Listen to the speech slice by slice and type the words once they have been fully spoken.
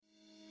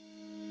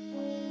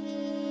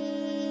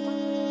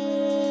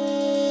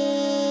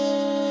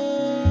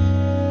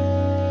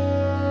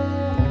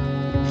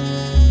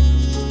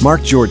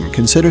Mark Jordan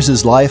considers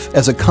his life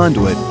as a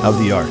conduit of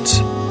the arts.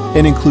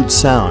 It includes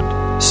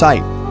sound,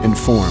 sight, and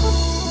form.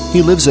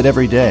 He lives it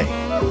every day.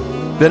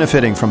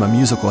 Benefiting from a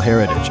musical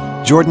heritage,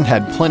 Jordan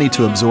had plenty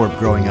to absorb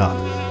growing up.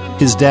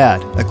 His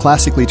dad, a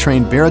classically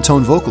trained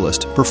baritone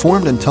vocalist,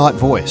 performed and taught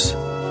voice.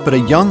 But a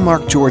young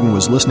Mark Jordan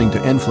was listening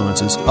to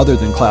influences other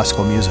than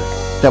classical music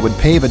that would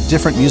pave a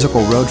different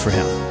musical road for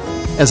him.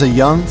 As a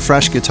young,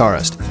 fresh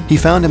guitarist, he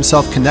found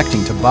himself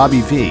connecting to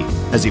Bobby Vee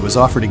as he was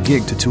offered a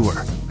gig to tour.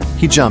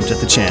 He jumped at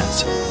the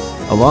chance.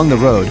 Along the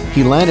road,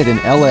 he landed in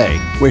L.A.,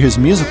 where his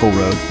musical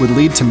road would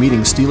lead to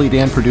meeting Steely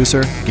Dan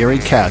producer Gary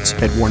Katz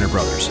at Warner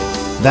Brothers.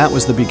 That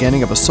was the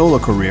beginning of a solo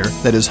career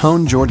that has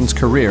honed Jordan's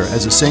career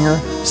as a singer,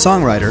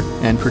 songwriter,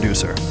 and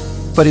producer.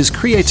 But his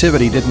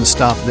creativity didn't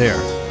stop there.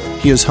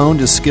 He has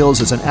honed his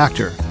skills as an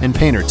actor and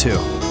painter, too.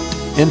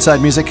 Inside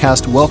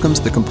Musiccast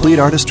welcomes the complete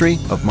artistry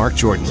of Mark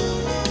Jordan.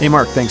 Hey,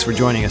 Mark, thanks for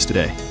joining us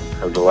today.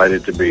 I'm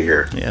delighted to be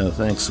here. Yeah,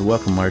 thanks.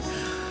 Welcome, Mark.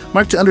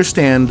 Mark, to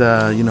understand,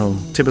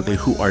 typically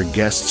who our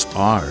guests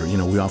are,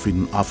 we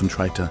often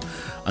try to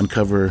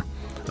uncover,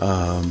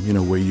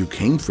 where you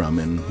came from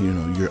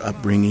and, your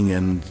upbringing,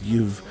 and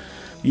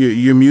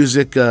your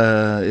music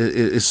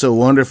is so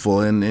wonderful,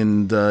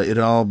 and it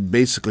all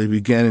basically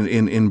began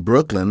in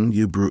Brooklyn.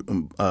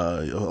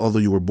 Although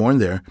you were born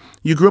there,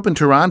 you grew up in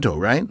Toronto,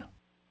 right?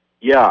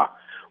 Yeah.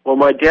 Well,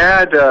 my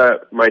dad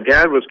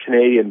was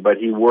Canadian, but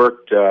he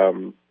worked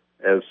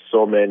as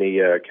so many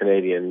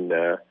Canadian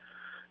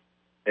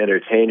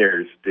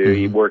entertainers do. Mm-hmm.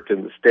 He worked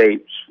in the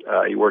States.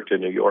 He worked in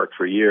New York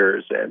for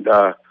years, and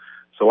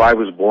so I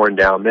was born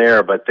down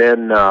there. But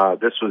then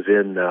this was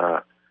in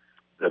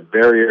the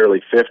very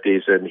early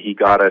 50s, and he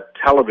got a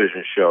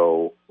television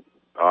show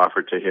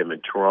offered to him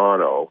in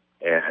Toronto,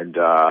 and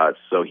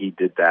so he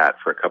did that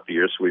for a couple of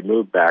years. So we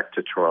moved back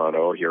to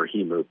Toronto.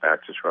 He moved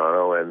back to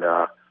Toronto,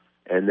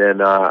 and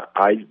then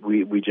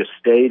we just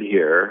stayed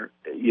here,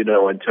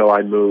 until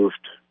I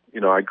moved.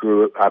 I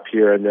grew up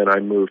here, and then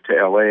I moved to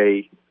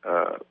L.A.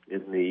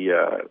 In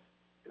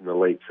the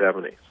late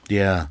 70s.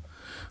 Yeah.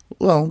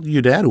 Well,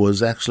 your dad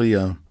was actually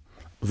a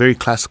very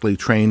classically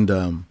trained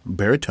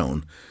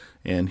baritone,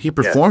 and he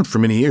performed for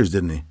many years,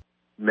 didn't he?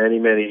 Many,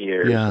 many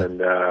years. Yeah.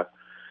 And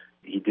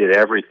he did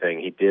everything.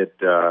 He did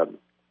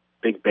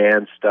big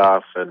band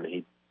stuff, and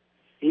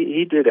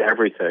he did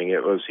everything.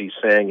 He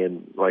sang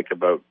in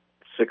about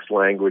 6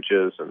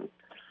 languages, and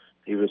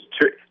he was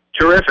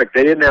terrific.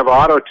 They didn't have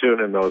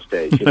auto-tune in those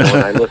days.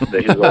 When I listen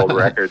to his old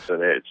records,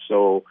 and it's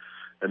so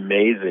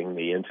amazing,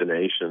 the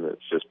intonation.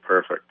 It's just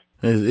perfect.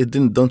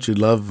 Don't you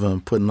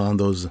love putting on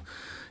those,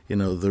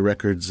 the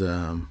records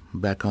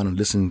back on and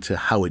listening to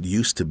how it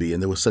used to be?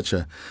 And there was such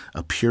a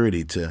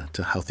purity to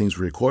how things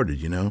were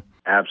recorded,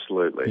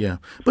 Absolutely. Yeah.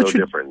 So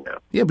different now.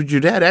 Yeah, but your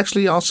dad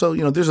actually also,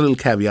 there's a little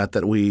caveat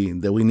that we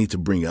need to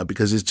bring up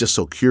because it's just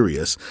so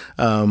curious.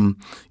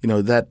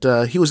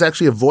 That he was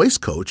actually a voice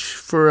coach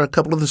for a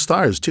couple of the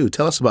stars too.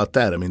 Tell us about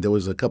that. I mean, there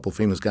was a couple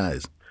famous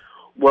guys.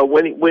 Well,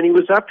 when he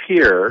was up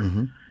here,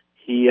 mm-hmm.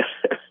 He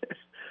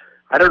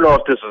I don't know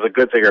if this is a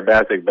good thing or a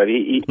bad thing, but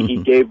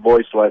he gave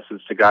voice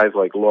lessons to guys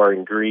like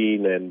Lauren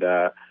Green, and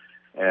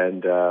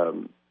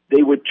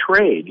they would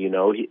trade.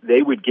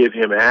 They would give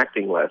him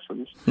acting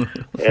lessons,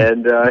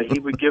 and he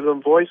would give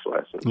them voice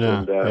lessons.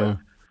 Yeah,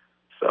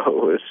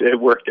 So it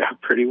worked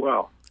out pretty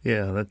well.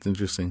 Yeah, that's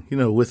interesting.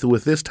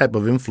 With this type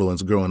of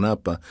influence growing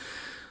up.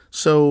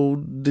 So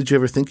did you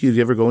ever think you'd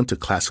ever go into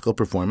classical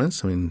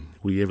performance? I mean,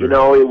 it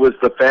was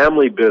the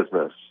family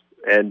business.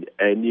 And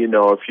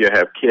if you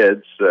have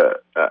kids,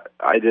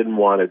 I didn't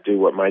want to do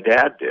what my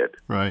dad did.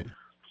 Right.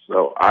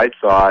 So I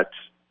thought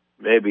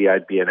maybe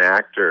I'd be an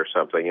actor or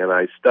something, and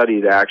I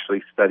studied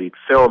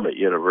film at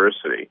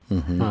university.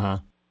 Mm-hmm. Uh-huh.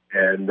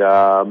 And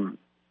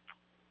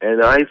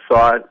I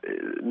thought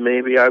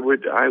maybe I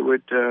would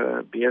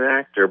be an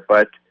actor,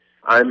 but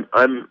I'm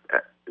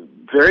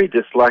very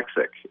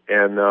dyslexic,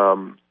 and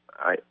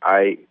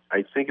I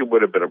think it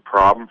would have been a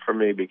problem for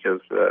me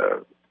because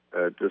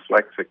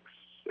dyslexics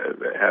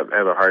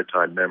have a hard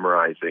time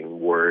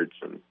memorizing words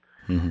and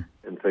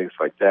things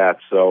like that.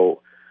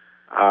 So,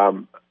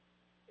 when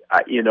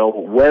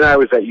I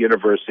was at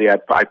university,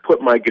 I put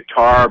my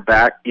guitar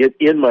back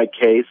in my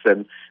case,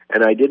 and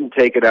I didn't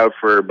take it out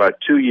for about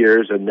 2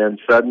 years, and then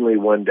suddenly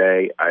one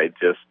day I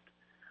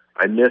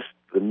missed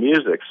the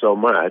music so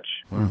much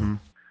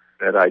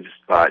that I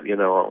just thought,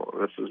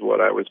 this is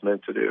what I was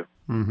meant to do.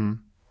 Mm-hmm.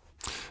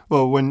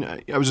 Well,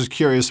 I was just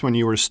curious, when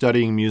you were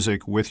studying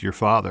music with your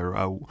father,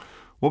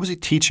 what was he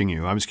teaching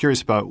you? I was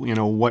curious about,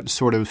 what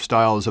sort of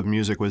styles of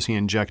music was he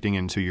injecting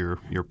into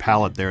your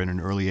palate there at an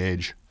early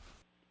age?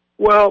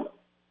 Well,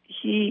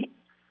 we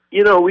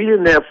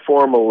didn't have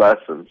formal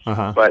lessons,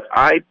 but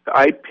I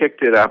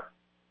picked it up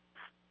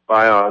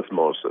by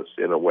osmosis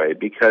in a way,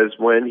 because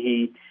when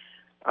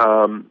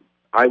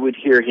I would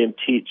hear him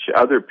teach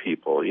other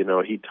people.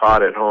 He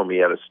taught at home. He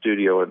had a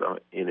studio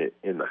in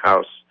the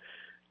house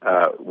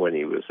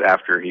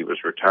after he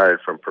was retired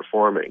from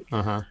performing.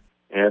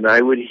 And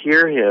I would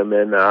hear him,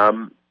 and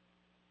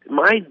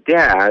my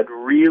dad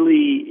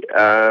really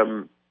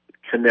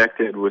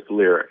connected with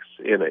lyrics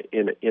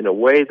in a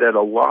way that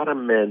a lot of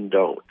men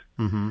don't.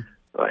 Mm-hmm.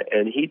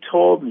 And he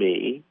told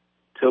me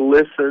to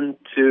listen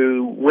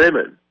to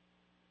women,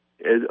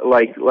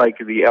 like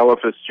the Ella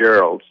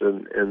Fitzgeralds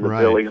and the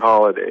Right. Billie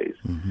Holidays.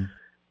 Mm-hmm.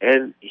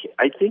 And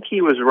I think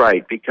he was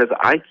right, because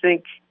I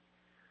think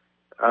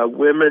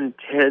women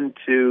tend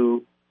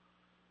to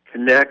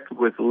connect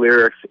with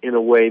lyrics in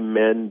a way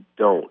men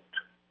don't.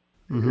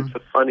 Mm-hmm. It's a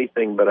funny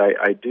thing, but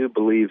I do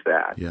believe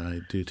that. Yeah, I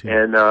do too.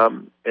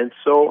 And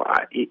so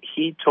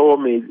he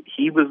told me,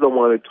 he was the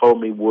one who told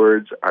me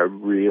words are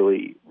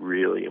really,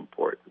 really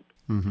important.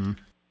 Mm-hmm.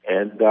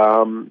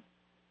 And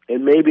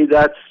maybe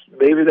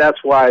that's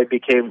why I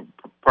became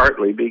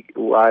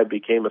why I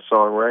became a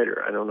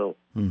songwriter. I don't know.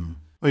 Mm.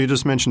 Well, you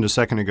just mentioned a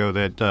second ago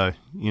that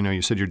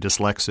you said you're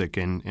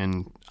dyslexic,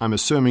 and I'm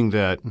assuming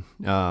that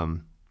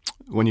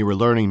when you were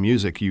learning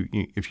music,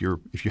 if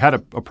you had a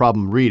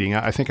problem reading,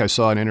 I think I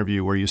saw an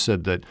interview where you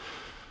said that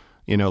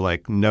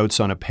like notes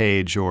on a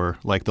page, or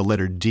like the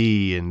letter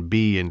D and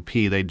B and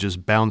P, they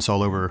just bounce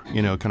all over,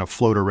 kind of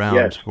float around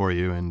Yes. for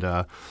you, and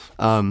so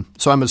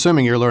I'm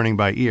assuming you're learning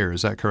by ear.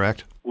 Is that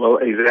correct? Well,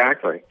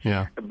 exactly.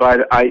 Yeah.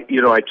 But I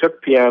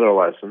took piano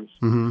lessons,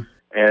 Mm-hmm.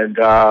 and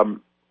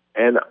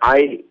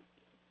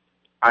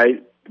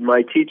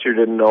my teacher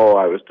didn't know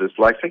I was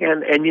dyslexic,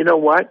 and you know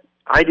what?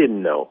 I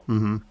didn't know.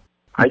 Mm-hmm.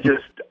 I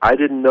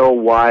didn't know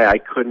why I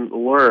couldn't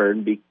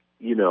learn,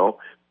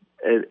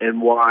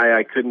 and why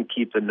I couldn't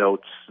keep the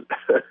notes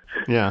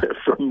Yeah.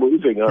 from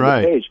moving on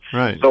Right. the page.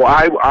 Right. So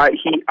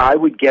I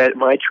would get,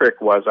 my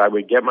trick was I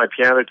would get my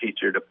piano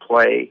teacher to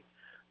play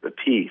the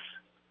piece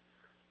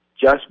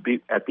just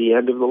at the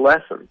end of the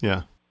lesson,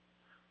 Yeah.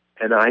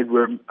 and I'd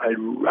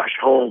rush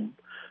home,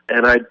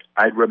 and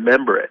I'd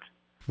remember it,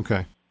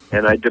 Okay.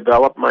 and I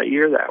developed my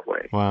ear that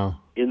way. Wow.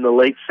 In the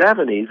late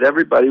 70s,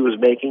 everybody was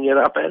making it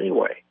up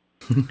anyway,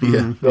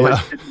 Yeah. so Yeah.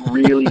 it didn't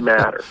really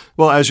matter.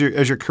 Well, as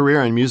your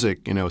career in music,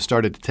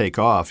 started to take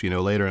off,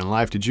 later in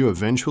life, did you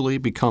eventually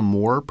become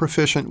more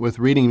proficient with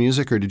reading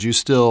music, or did you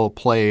still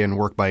play and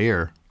work by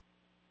ear?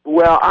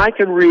 Well, I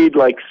can read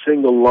like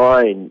single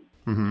line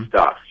Mm-hmm.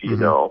 stuff,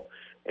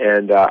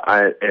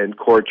 and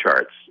chord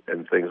charts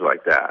and things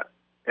like that.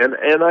 And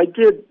I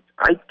did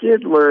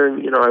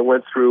learn. I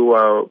went through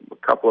a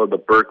couple of the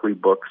Berkeley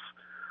books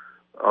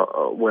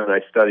when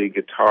I studied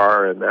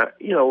guitar, and that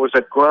was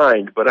a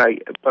grind, but I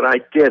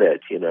did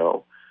it.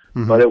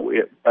 Mm-hmm.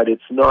 But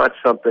it's not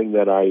something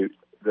that I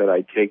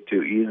take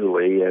too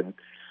easily, and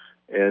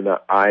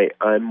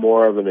I'm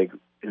more of an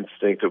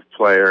instinctive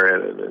player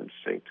and an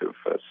instinctive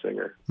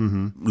singer.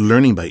 Mm-hmm.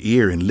 Learning by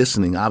ear and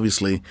listening,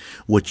 obviously,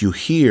 what you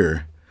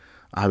hear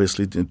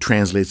obviously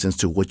translates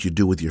into what you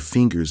do with your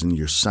fingers and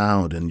your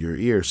sound and your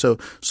ear. So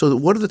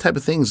what are the type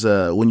of things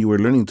when you were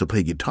learning to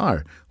play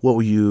guitar? Who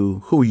were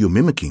you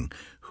mimicking?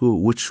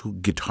 Which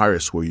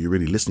guitarists were you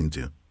really listening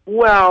to?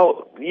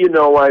 Well,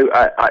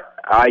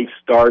 I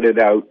started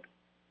out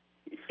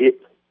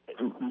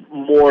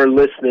more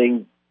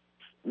listening,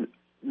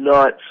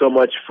 not so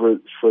much for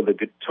the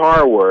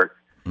guitar work,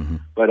 Mm-hmm.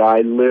 but I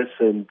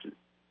listened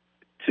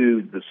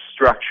to the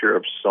structure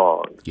of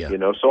songs. Yeah.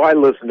 So I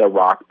listened to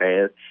rock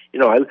bands.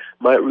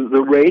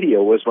 The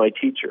radio was my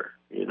teacher.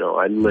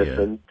 I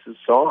listened to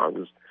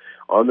songs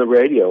on the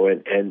radio,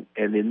 and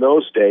in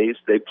those days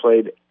they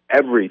played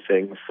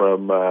everything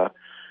from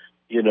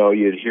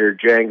you'd hear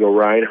Django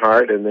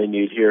Reinhardt, and then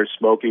you'd hear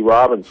Smokey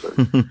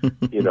Robinson.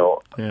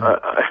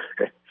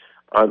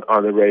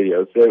 On the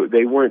radio,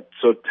 they weren't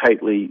so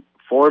tightly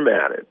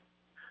formatted,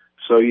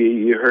 so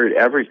you heard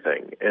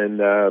everything, and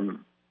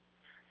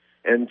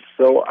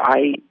so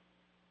I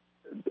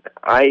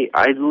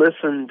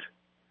listened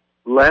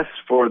less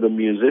for the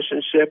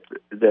musicianship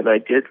than I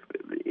did.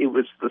 It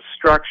was the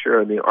structure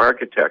and the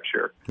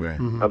architecture Right.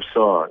 Mm-hmm. of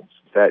songs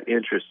that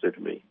interested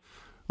me.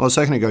 Well, a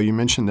second ago, you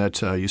mentioned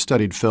that you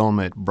studied film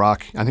at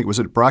Brock. I think, was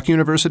it Brock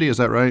University? Is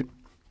that right?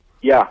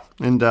 Yeah.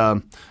 And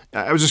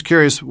I was just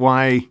curious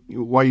why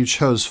you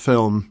chose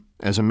film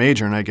as a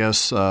major. And I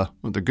guess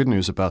the good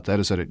news about that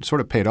is that it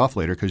sort of paid off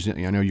later, because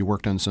I know you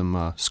worked on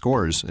some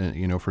scores,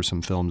 for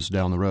some films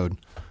down the road.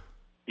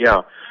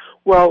 Yeah.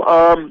 Well,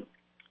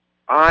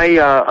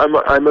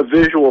 I'm a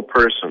visual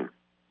person,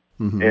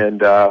 Mm-hmm.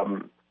 and I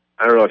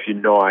don't know if you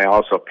know, I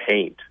also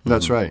paint.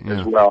 That's right. Yeah.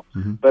 As well.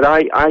 Mm-hmm. But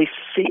I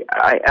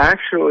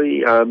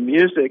actually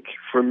music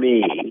for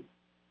me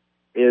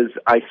is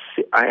I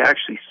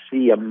actually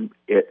see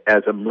it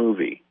as a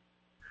movie.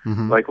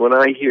 Mm-hmm. Like when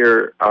I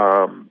hear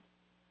a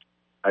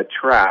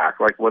track,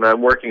 like when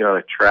I'm working on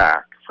a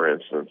track, for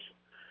instance,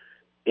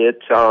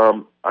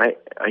 I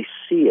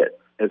see it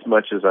as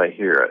much as I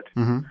hear it.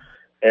 Mm-hmm.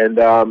 And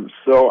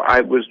so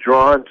I was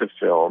drawn to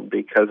film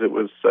because it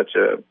was such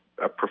a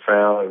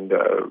profound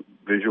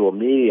visual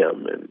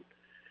medium,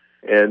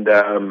 and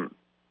I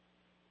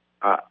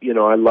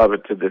love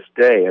it to this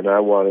day, and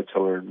I wanted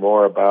to learn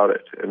more about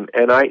it, and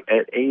I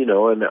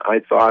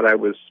thought I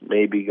was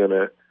maybe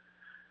going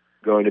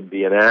to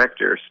be an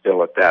actor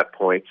still at that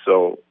point,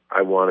 so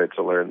I wanted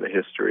to learn the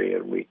history,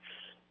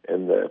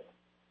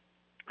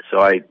 so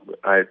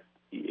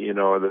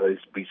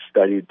we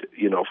studied,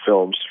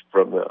 films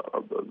from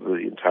the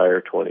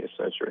entire 20th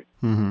century.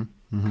 Mm-hmm.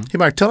 Mm-hmm. Hey,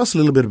 Mark, tell us a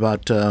little bit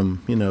about,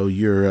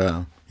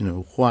 your,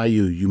 why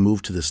you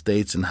moved to the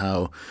States and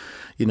how,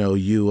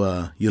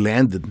 you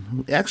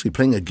landed actually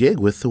playing a gig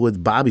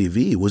with Bobby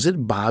Vee. Was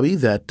it Bobby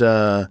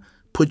that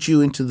put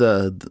you into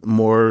the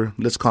more,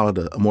 let's call it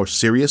a more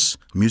serious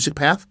music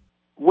path?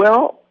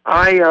 Well,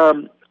 I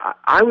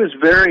was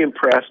very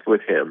impressed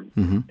with him.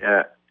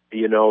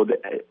 Mm-hmm.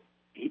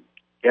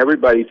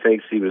 Everybody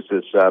thinks he was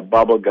this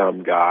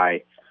bubblegum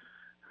guy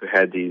who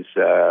had these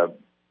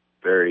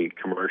very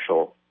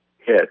commercial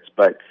hits,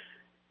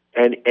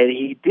 and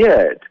he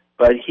did.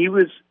 But he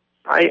was.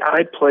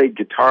 I played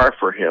guitar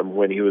for him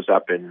when he was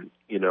up in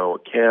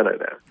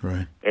Canada,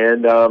 right?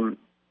 And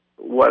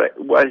what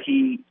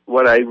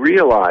I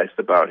realized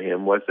about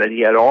him was that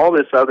he had all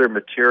this other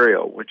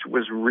material, which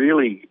was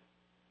really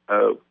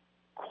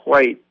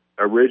quite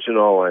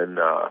original, and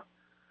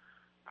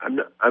I'm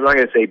not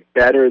going to say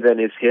better than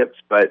his hits,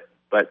 but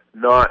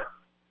not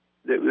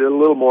a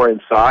little more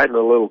inside and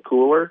a little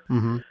cooler.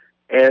 Mm-hmm.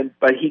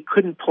 But he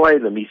couldn't play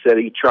them. He said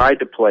he tried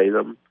to play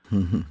them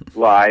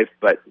live,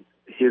 but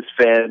his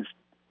fans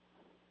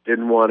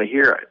didn't want to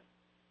hear it.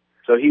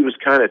 So he was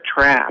kind of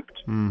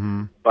trapped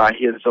by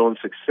his own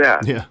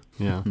success. Yeah.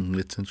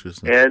 It's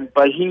interesting.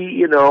 But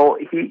he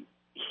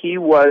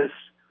was,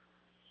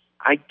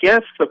 I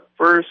guess, the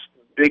first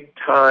big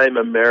time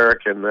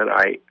American that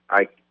I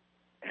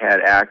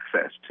had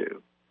access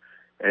to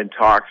and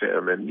talked to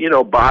him. And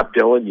Bob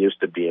Dylan used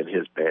to be in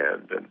his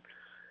band,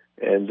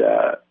 and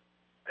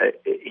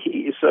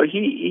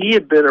he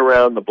had been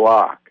around the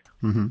block,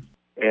 and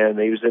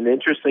he was an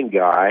interesting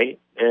guy,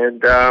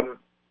 and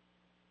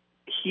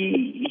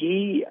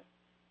he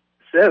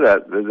said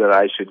that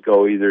I should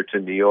go either to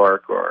New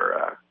York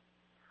or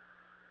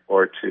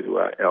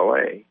to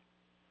L.A.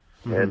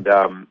 And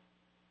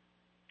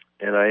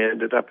I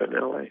ended up in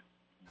L.A.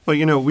 Well,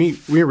 we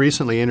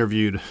recently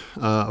interviewed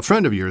a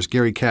friend of yours,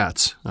 Gary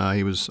Katz.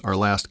 He was our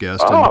last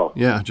guest. Oh.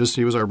 And,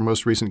 he was our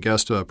most recent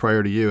guest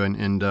prior to you.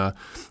 And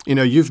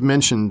you've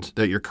mentioned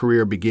that your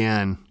career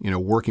began,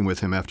 working with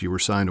him after you were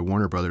signed to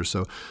Warner Brothers.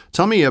 So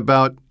tell me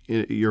about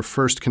your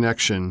first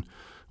connection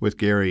with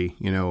Gary,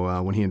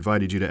 when he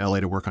invited you to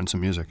L.A. to work on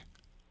some music.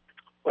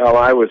 Well,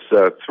 I was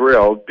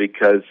thrilled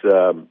because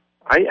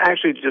I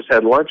actually just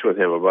had lunch with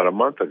him about a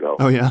month ago.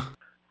 Oh, yeah?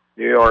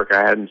 New York,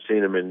 I hadn't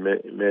seen him in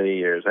many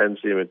years. I hadn't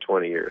seen him in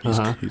 20 years.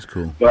 He's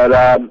cool. But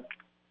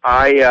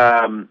I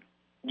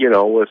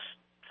was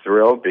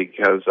thrilled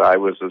because I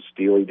was a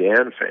Steely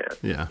Dan fan.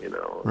 Yeah,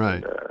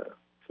 right. And,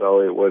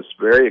 so it was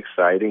very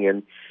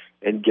exciting,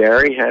 and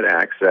Gary had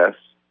access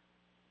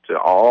to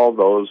all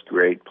those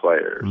great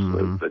players,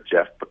 the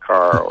Jeff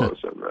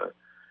Porcaros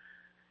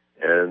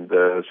and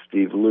the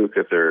Steve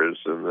Lukethers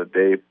and the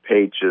Dave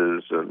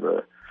Pages and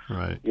the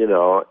right.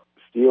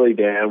 Steely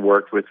Dan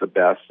worked with the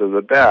best of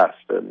the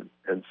best, and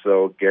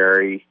so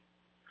Gary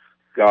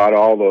got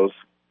all those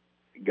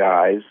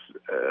guys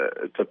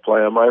to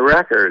play on my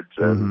records,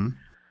 and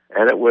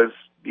it was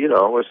it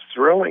was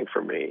thrilling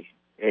for me.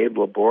 Abe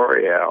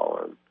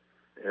Laboriel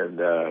and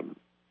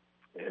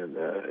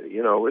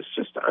it was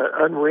just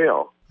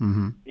unreal.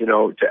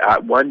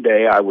 One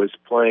day I was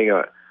playing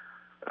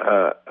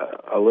a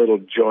little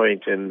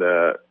joint in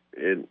a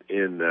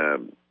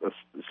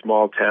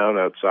small town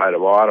outside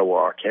of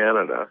Ottawa,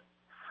 Canada.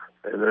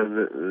 And then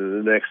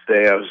the next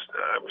day, I was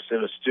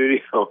in a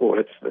studio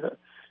with,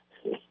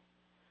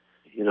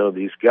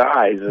 these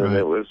guys, and right.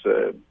 It was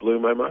blew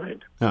my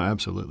mind. Oh,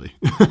 absolutely.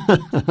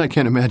 I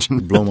can't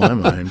imagine. Blow my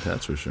mind,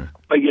 that's for sure.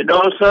 But you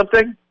know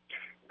something?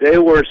 They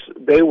were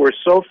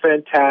so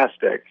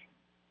fantastic.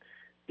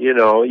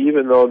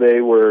 Even though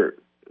they were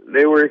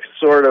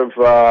sort of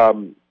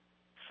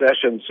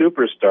session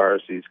superstars.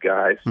 These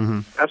guys.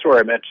 That's where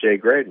I met Jay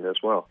Graydon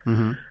as well.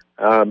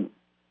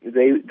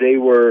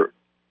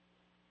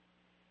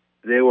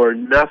 They were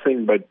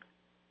nothing but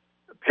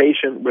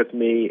patient with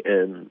me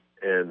and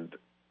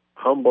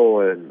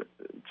humble and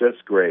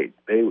just great.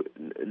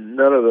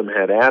 None of them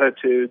had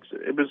attitudes.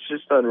 It was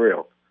just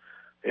unreal.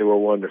 They were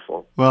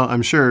wonderful. Well,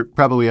 I'm sure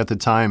probably at the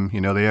time,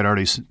 they had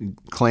already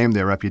claimed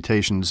their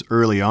reputations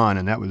early on,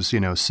 and that was,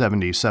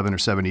 77 or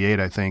 78,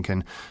 I think.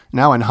 And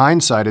now in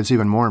hindsight, it's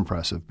even more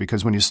impressive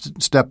because when you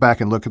step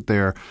back and look at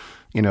their,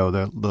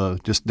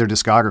 just their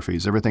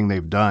discographies, everything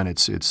they've done,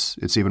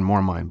 it's even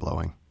more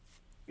mind-blowing.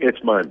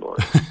 It's mind-blowing.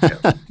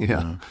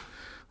 Yeah.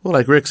 Well,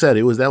 like Rick said,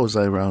 that was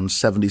around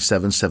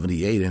 77,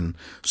 78, and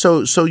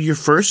so your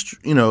first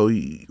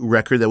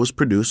record that was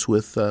produced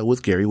with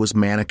Gary was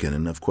Mannequin,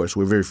 and of course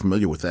we're very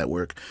familiar with that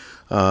work.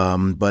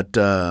 But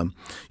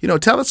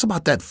tell us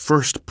about that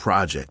first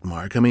project,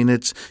 Mark. I mean,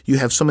 you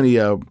have so many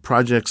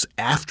projects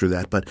after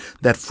that, but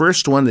that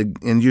first one,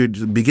 and you're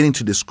beginning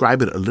to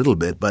describe it a little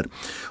bit. But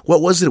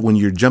what was it when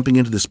you're jumping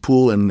into this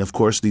pool, and of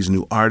course these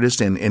new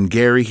artists, and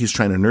Gary, he's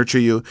trying to nurture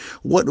you.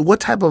 What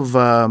type of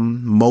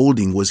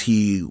molding was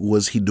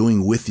he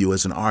doing with you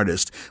as an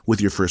artist with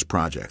your first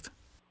project?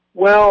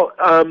 Well,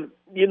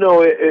 You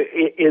know,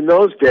 in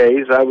those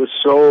days, I was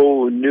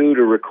so new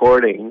to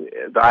recording,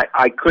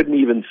 I couldn't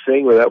even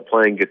sing without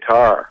playing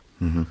guitar.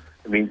 Mm-hmm.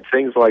 I mean,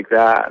 things like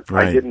that.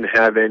 Right. I didn't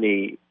have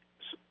any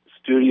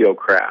studio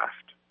craft.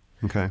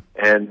 Okay.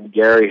 And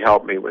Gary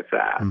helped me with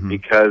that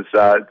because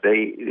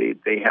they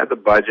had the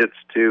budgets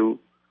to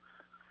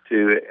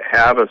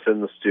have us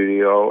in the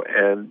studio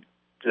and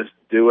just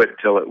do it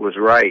till it was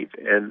right.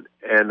 And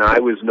I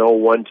was no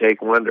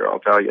one-take wonder, I'll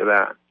tell you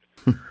that.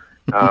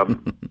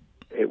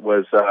 It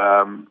was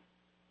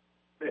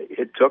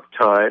it took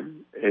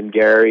time, and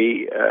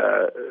Gary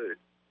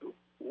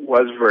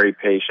was very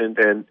patient,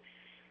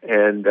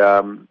 and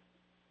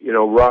you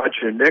know,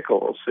 Roger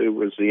Nichols, who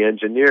was the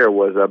engineer,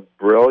 was a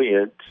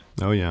brilliant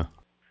Oh yeah.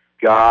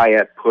 guy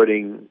at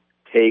putting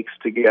takes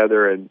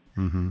together and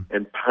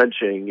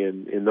punching.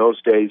 And in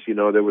those days, you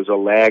know, there was a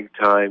lag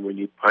time when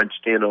you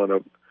punched in on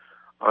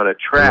a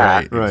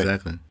track. Right.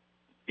 Exactly.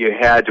 You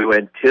had to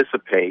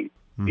anticipate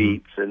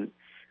beats, and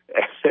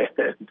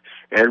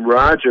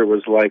Roger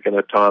was like an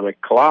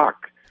atomic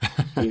clock.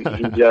 He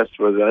just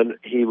was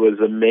he was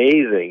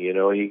amazing. You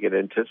know, he could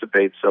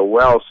anticipate so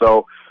well.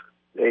 So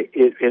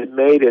it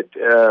made it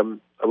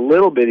a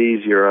little bit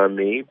easier on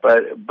me,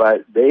 but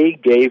they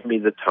gave me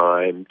the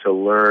time to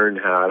learn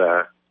how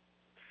to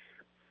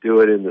do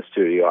it in the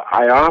studio.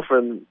 I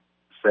often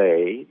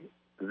say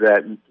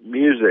that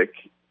music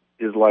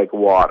is like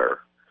water.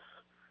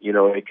 You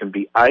know, it can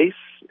be ice,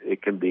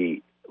 it can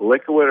be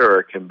liquid, or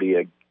it can be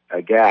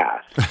a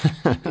gas.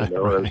 You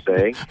know what I'm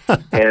saying?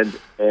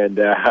 And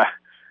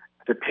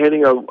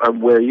depending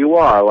on where you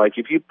are, like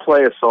if you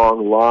play a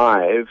song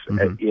live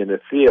in a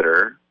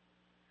theater,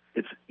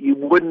 you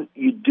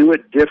do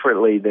it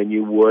differently than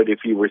you would if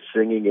you were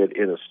singing it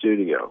in a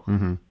studio.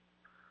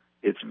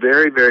 It's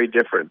very, very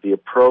different, the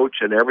approach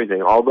and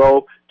everything.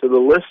 Although to the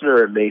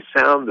listener it may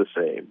sound the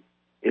same,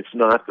 it's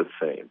not the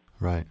same.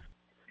 Right.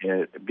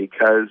 And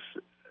because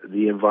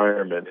the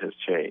environment has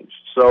changed.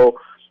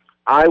 So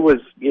I was,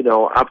 you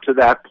know, up to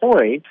that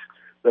point,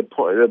 the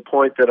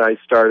point that I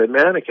started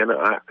Mannequin,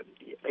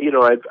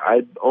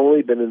 I'd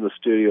only been in the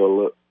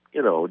studio,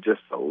 you know,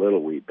 just a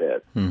little wee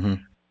bit.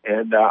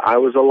 And I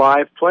was a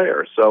live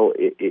player, so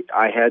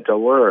I had to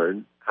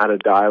learn how to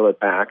dial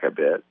it back a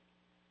bit,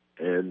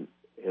 and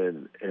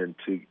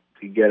to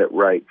get it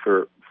right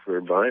for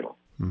vinyl.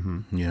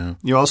 Yeah.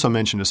 You also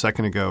mentioned a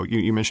second ago.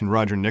 You mentioned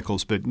Roger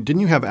Nichols, but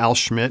didn't you have Al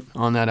Schmidt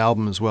on that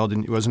album as well?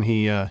 Wasn't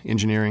he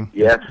engineering?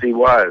 Yes, he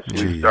was.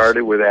 Jeez. We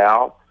started with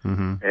Al,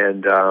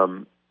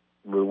 and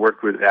we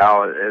worked with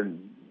Al,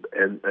 and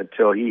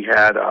until he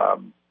had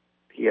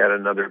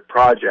another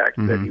project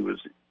that he was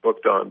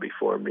booked on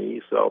before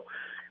me, so.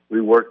 We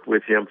worked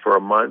with him for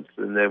a month,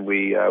 and then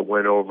we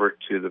went over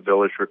to the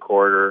Village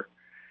Recorder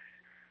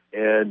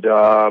and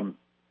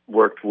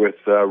worked with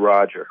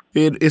Roger.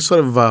 It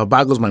sort of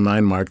boggles my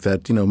mind, Mark,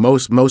 that you know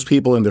most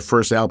people in their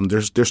first album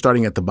they're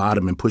starting at the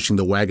bottom and pushing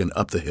the wagon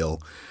up the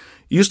hill.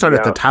 You start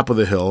at the top of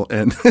the hill,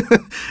 and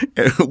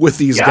with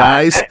these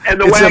guys,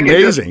 and the it's wagon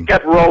amazing. Just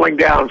kept rolling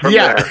down from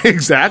there. Yeah,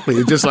 exactly.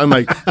 It's just I'm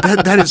like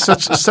that is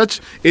such.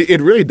 It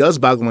really does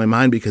boggle my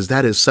mind because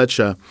that is such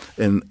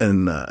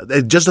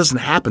it just doesn't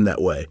happen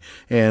that way.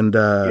 And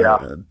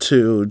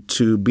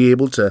to be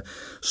able to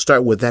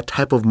start with that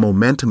type of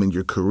momentum in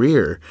your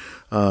career.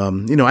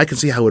 You know, I can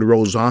see how it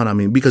rolls on. I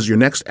mean, because your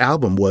next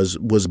album was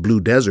Blue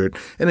Desert,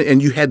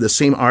 and you had the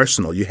same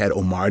arsenal. You had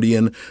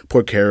Omardian,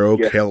 Porcaro,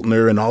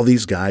 Keltner, and all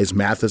these guys,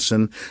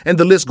 Matheson, and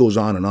the list goes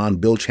on.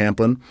 Bill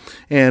Champlin,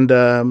 and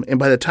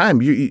by the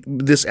time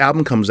this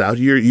album comes out,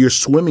 you're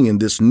swimming in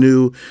this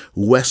new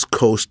West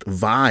Coast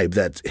vibe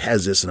that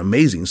has this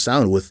amazing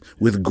sound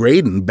with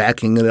Graydon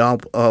backing it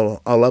all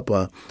up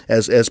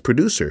as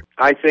producer.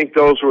 I think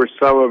those were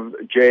some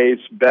of Jay's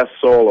best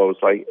solos.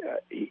 Like,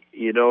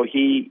 you know,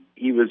 he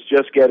was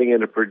just getting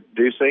into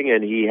producing,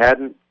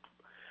 and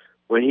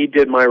when he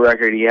did my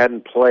record, he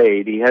hadn't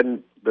played. He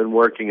hadn't been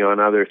working on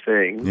other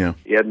things. Yeah.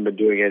 He hadn't been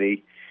doing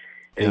any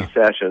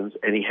sessions,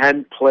 and he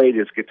hadn't played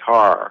his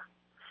guitar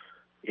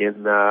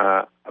in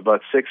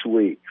about 6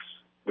 weeks,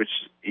 which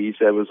he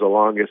said was the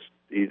longest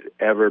he's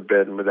ever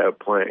been without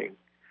playing.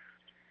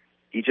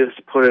 He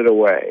just put it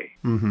away.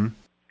 And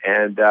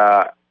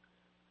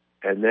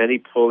then he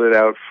pulled it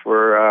out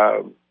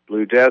for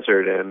Blue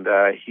Desert, and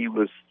he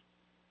was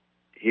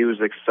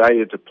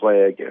excited to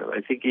play again.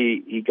 I think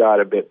he got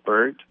a bit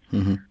burnt.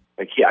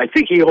 Like I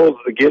think he holds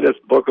the Guinness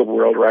Book of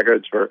World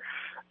Records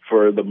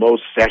for the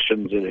most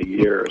sessions in a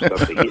year or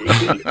something.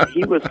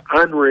 he was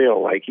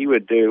unreal. Like he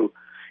would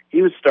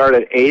start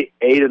at 8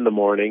 in the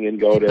morning and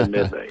go to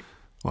midnight.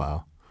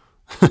 Wow,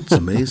 it's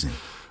amazing.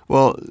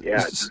 Well,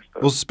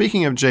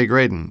 speaking of Jay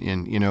Graydon,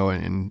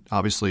 and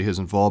obviously his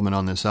involvement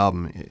on this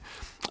album,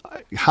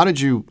 how did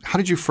you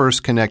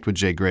first connect with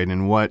Jay Graydon,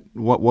 and what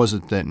was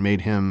it that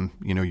made him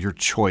your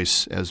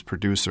choice as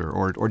producer,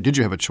 or did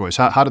you have a choice?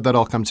 How did that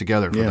all come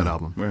together for that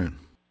album? Right.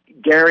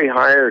 Gary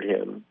hired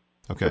him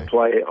to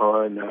play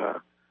on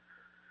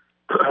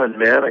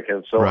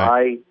Mannequin, so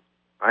I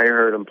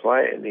heard him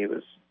play, and he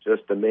was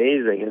just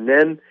amazing. And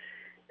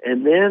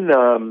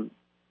then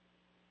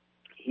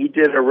he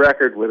did a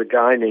record with a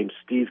guy named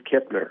Steve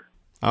Kipner.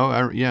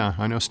 Oh, yeah,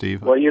 I know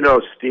Steve. Well,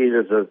 Steve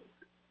is a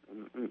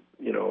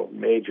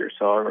major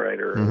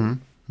songwriter. Mm-hmm.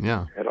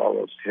 Yeah, had all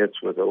those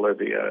hits with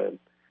Olivia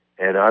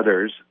and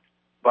others.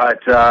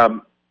 But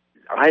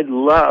I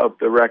love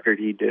the record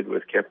he did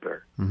with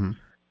Kipner. Mm-hmm.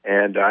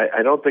 And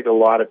I don't think a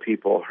lot of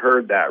people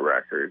heard that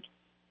record,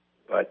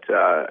 but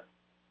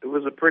it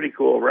was a pretty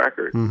cool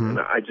record, and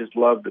I just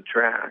loved the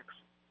tracks.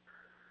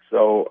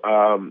 So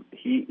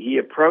he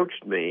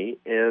approached me,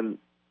 and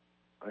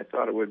I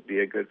thought it would be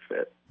a good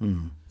fit.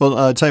 Well,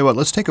 I'll tell you what,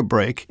 let's take a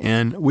break,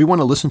 and we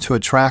want to listen to a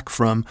track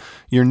from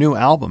your new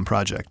album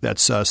project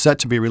that's set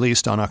to be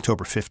released on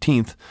October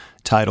 15th,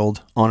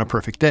 titled On a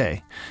Perfect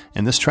Day.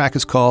 And this track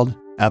is called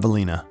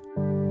Avelina.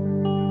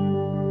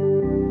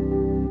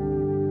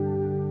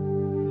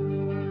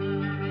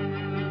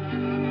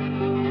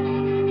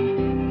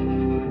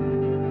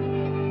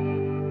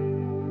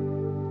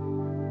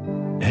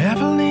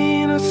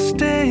 Avelina,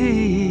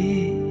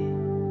 stay.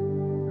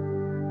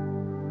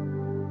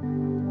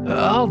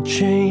 I'll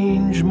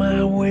change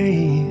my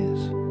ways.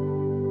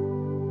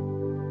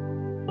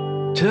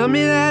 Tell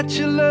me that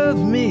you love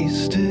me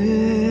still,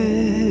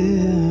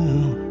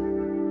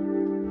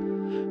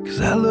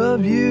 'cause I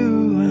love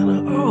you and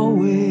I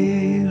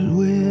always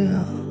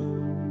will.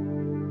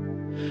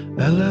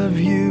 I love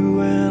you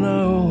and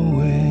I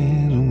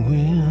always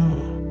will.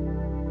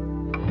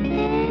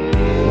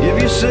 Give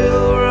you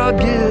silver, I'll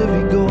give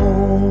you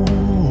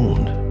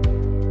gold.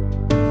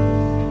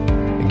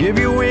 Give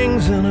you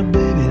wings and a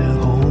baby to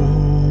hold.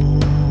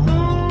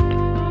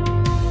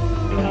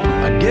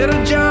 Get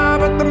a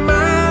job at the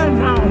mine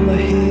on the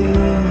hill,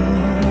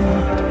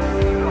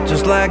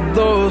 just like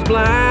those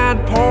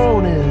blind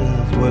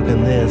ponies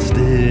working there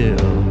still.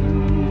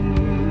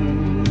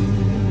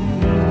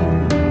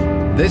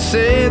 They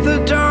say the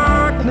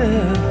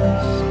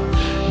darkness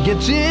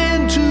gets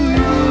into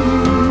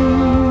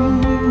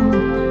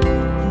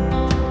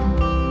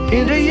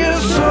your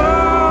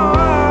soul.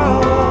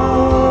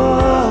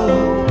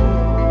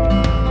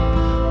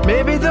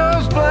 Maybe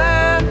those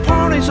blind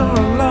ponies are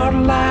a lot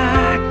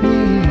like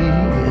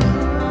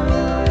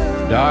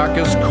dark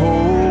as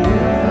cold.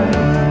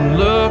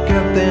 Look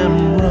at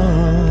them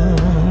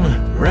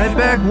run right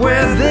back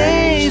where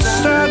they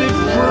started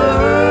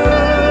from.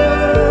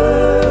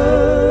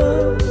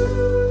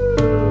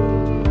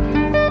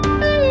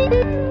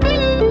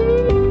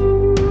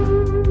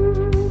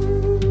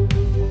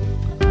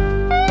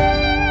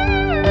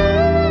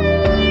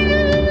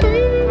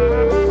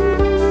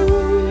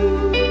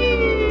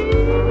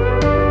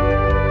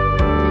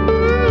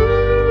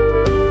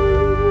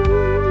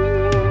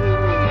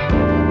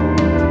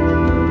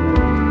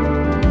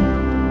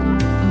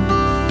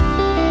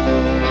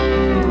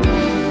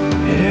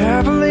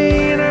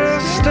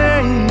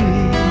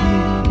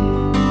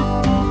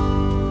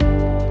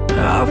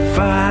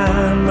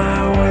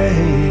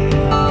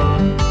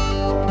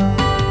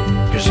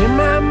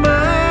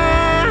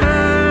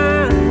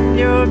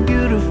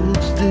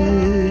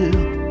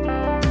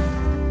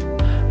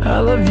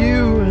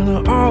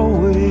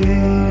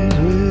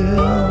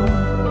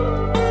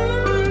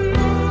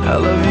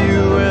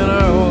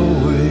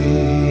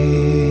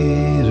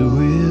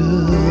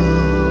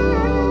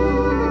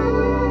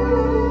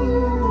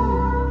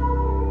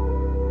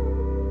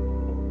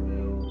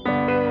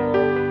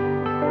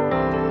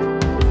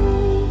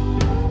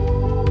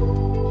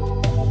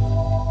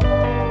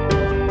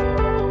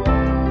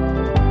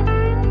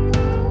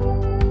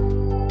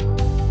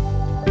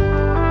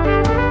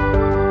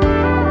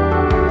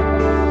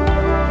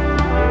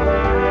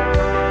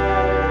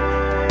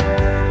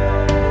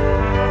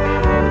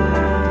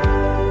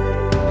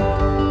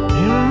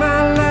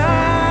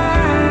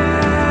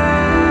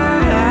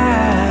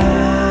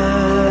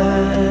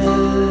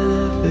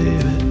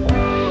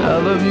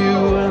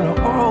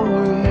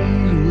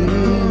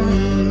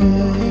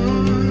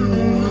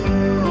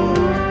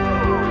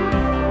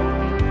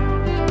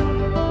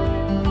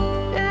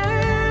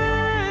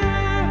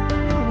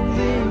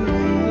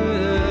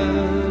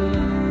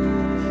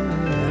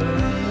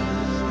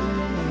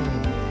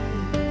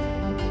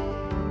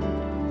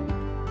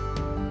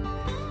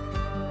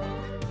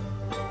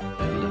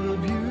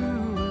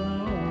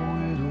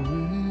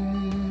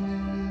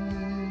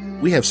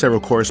 We have several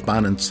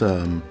correspondents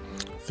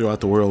throughout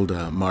the world,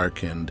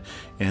 Mark, and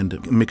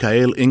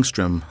Mikael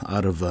Engström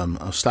out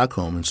of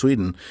Stockholm in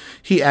Sweden.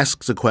 He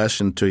asks a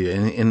question to you,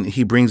 and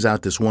he brings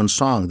out this one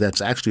song that's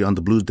actually on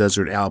the Blue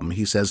Desert album.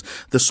 He says,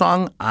 the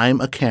song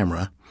I'm a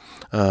Camera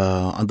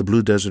on the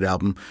Blue Desert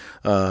album,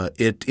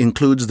 it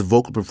includes the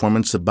vocal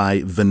performance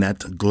by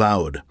Vanette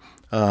Glaude.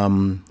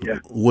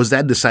 Was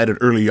that decided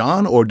early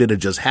on, or did it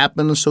just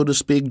happen, so to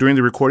speak, during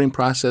the recording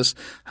process?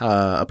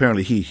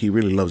 Apparently, he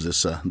really loves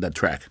this that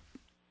track.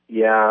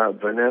 Yeah,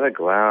 Vanette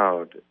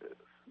Glaude,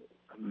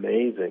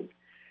 amazing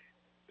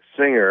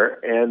singer,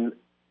 and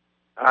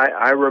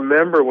I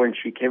remember when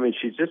she came in.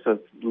 She's just a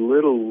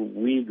little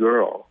wee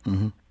girl.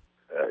 Mm-hmm.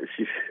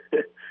 She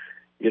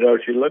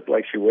looked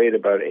like she weighed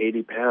about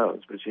 80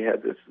 pounds, but she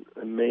had this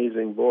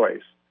amazing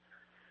voice.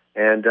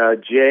 And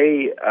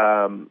Jay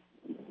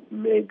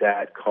made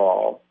that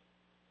call.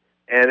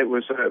 And it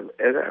was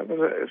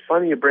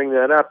funny you bring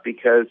that up,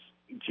 because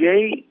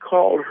Jay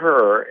called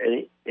her,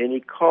 and he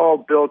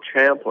called Bill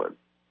Champlin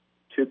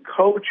to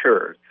coach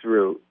her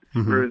through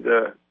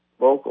the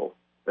vocal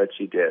that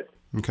she did.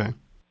 Okay.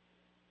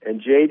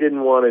 And Jay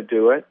didn't want to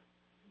do it.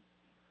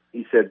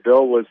 He said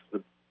Bill was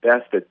the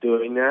best at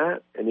doing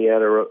that, and he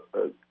had a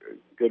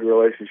good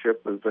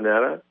relationship with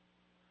Vanetta.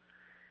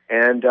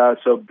 And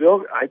so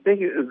Bill, I think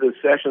the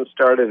session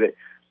started at,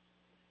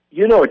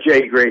 you know,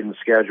 Jay Graydon's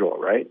schedule,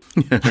 right?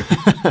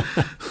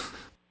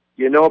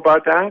 You know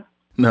about that?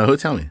 No,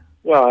 tell me.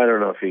 Well, I don't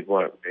know if he'd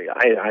want.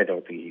 I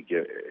don't think he'd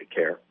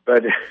care,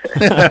 but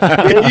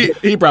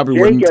he probably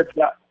wouldn't.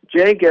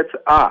 Jay gets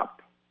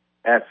up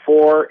at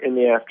 4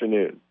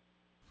 p.m.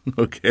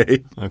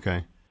 Okay.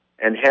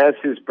 And has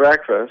his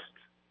breakfast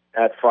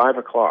at 5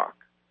 o'clock,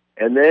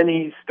 and then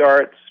he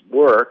starts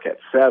work at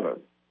 7,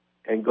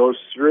 and goes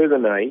through the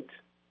night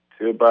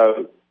to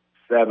about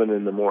 7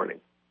 a.m.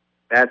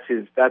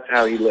 That's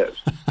how he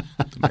lives.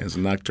 It's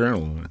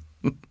nocturnal.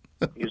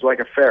 He's like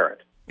a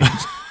ferret.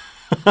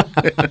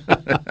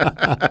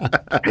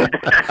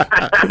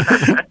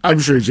 I'm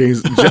sure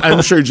Jay's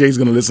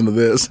going to listen to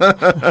this.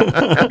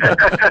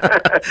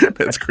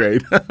 That's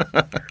great.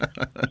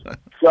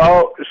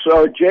 So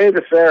Jay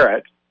the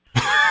ferret.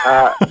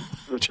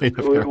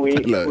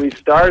 We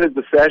started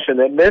the session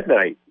at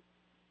midnight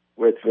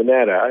with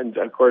Vanetta, and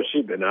of course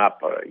she'd been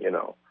up.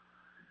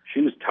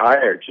 She was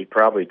tired. She'd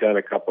probably done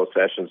a couple of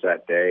sessions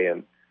that day,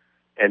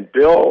 and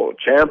Bill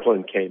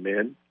Champlin came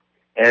in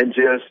and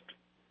just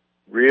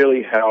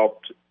really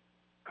helped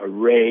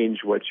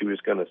arrange what she was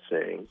going to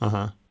sing,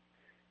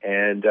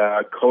 and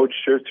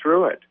coached her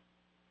through it.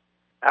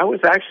 That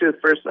was actually the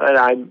first night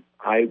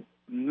I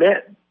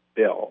met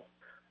Bill,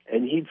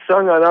 and he'd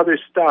sung on other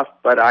stuff,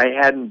 but I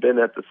hadn't been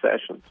at the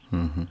sessions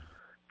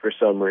for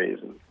some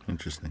reason.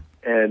 Interesting.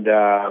 And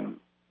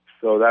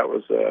so that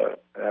was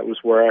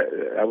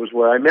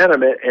where I met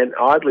him. And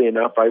oddly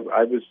enough,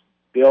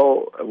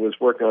 Bill was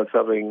working on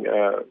something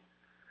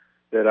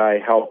that I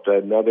helped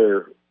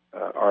another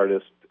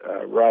artist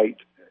write,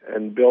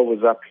 and Bill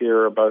was up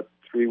here about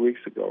 3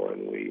 weeks ago,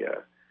 and we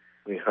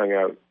hung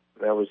out.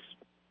 That was,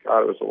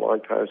 God, it was a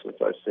long time since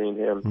I've seen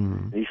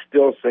him. He's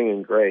still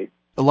singing great.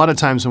 A lot of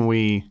times when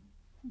we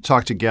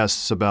talk to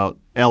guests about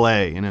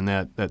L.A. and in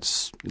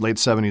that's late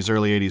 70s,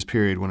 early 80s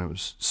period when it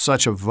was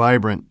such a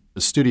vibrant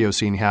studio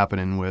scene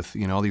happening with,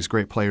 all these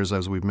great players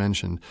as we've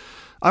mentioned.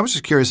 I was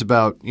just curious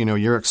about,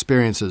 your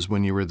experiences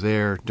when you were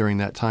there during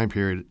that time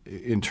period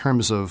in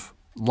terms of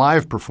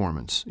live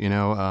performance. In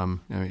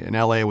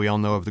L.A. we all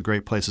know of the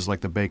great places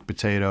like the Baked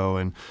Potato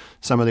and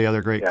some of the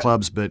other great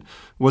clubs, but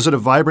was it a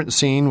vibrant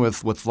scene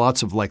with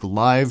lots of like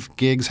live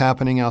gigs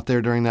happening out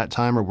there during that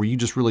time, or were you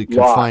just really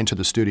confined to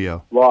the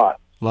studio?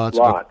 Lots.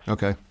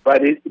 Okay.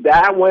 But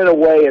that went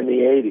away in the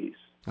 80s.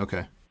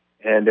 Okay.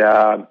 And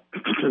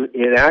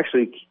it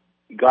actually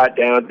got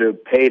down to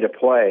pay to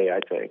play, I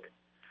think.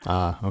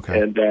 Okay.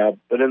 And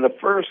but in the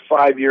first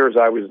 5 years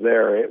I was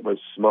there, it was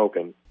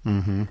smoking.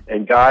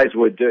 And guys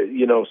would,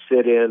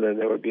 sit in, and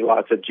there would be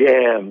lots of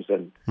jams.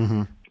 And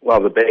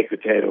well, the Baked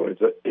Potato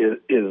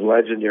is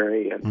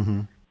legendary.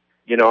 And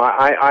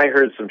I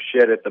heard some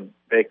shit at the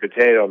Baked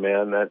Potato,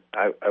 man, that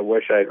I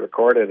wish I'd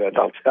recorded it.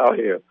 I'll tell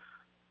you,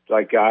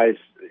 like guys,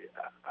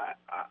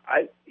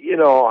 I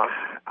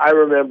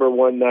remember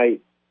one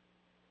night.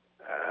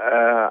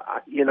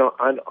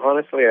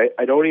 Honestly,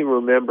 I don't even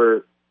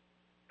remember.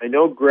 I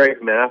know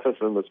Greg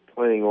Matheson was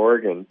playing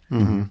organ,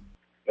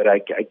 but I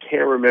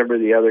can't remember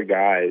the other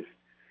guys.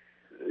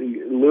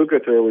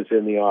 Lukather was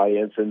in the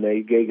audience, and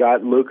they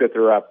got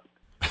Lukather up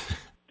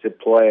to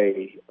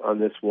play on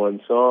this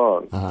one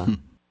song.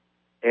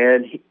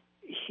 And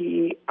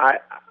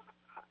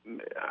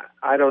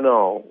I don't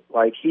know,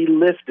 like he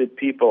lifted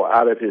people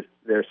out of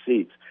their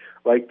seats.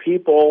 Like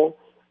people,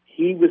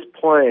 he was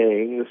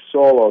playing the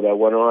solo that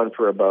went on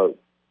for about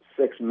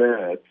 6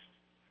 minutes,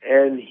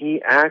 and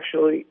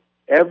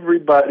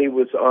everybody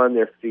was on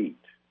their feet.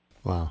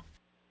 Wow.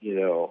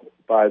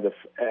 By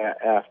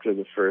after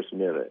the first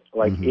minute.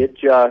 Like it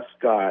just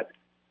got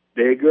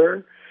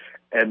bigger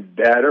and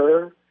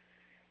better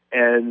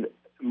and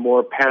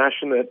more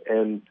passionate,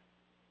 and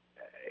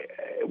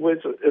it was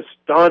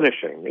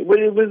astonishing. It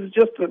was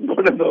just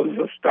one of those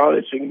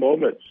astonishing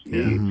moments.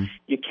 You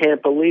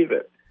can't believe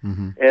it.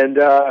 And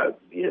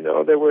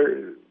there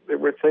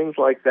were things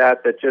like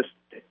that just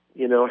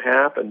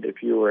happened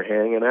if you were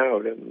hanging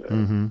out.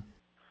 And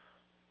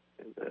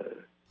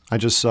I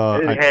just saw. I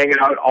didn't hang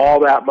out all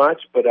that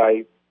much, but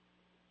I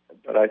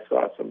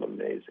saw some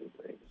amazing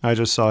things. I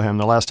just saw him.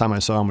 The last time I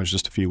saw him was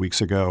just a few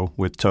weeks ago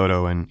with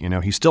Toto, and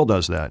he still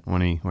does that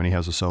when he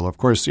has a solo. Of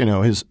course, in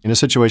a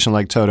situation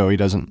like Toto, he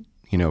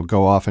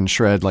go off and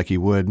shred like he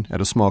would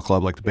at a small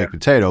club like the Baked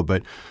Potato,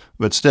 but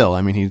still,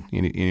 I mean,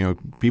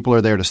 people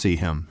are there to see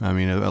him. I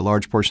mean, a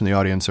large portion of the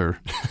audience are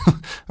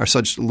are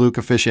such Luke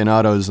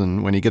aficionados,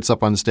 and when he gets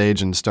up on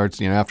stage and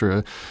starts,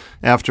 after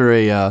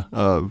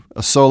a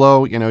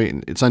solo,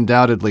 it's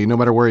undoubtedly, no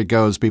matter where he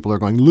goes, people are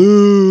going,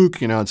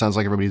 Luke. It sounds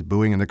like everybody's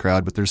booing in the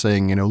crowd, but they're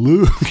saying,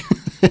 Luke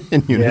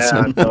in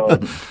unison. Yeah, no,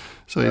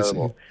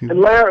 so and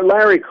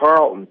Larry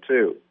Carlton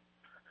too.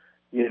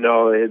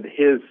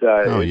 His it's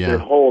a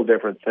whole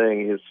different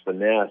thing. His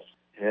finesse,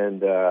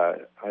 and I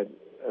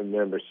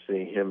remember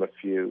seeing him a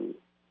few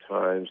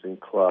times in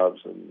clubs,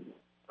 and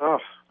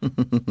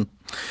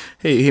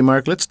Hey,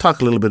 Mark, let's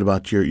talk a little bit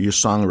about your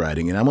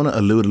songwriting. And I want to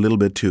allude a little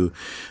bit to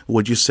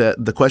what you said,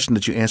 the question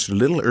that you answered a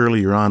little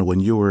earlier on when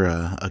you were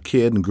a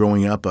kid and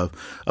growing up of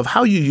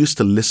how you used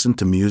to listen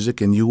to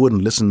music, and you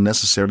wouldn't listen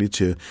necessarily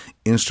to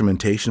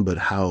instrumentation, but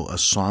how a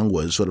song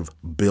was sort of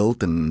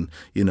built and,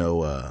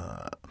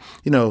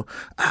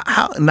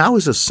 how now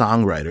as a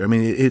songwriter, I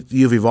mean,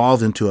 you've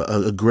evolved into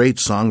a great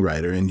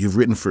songwriter, and you've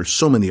written for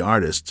so many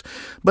artists.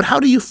 But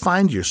how do you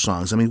find your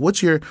songs? I mean,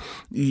 what's your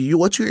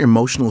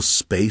emotional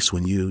space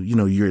when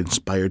you're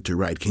inspired to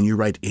write? Can you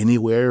write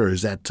anywhere, or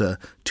is that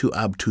too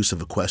obtuse of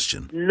a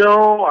question?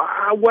 No,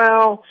 I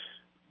worked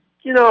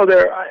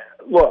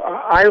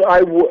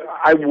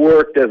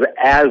as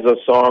a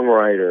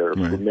songwriter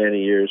for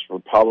many years for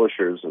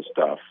publishers and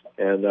stuff,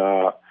 and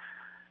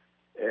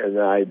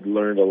I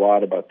learned a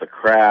lot about the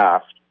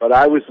craft. But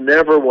I was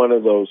never one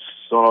of those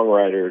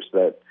songwriters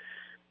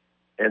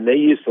and they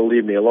used to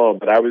leave me alone,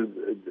 but I was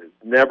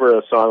never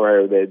a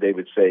songwriter. They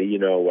would say,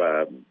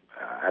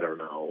 I don't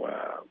know,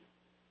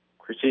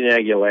 Christina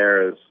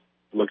Aguilera is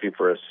looking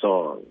for a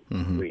song.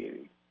 Mm-hmm.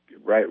 We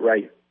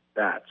write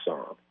that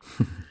song.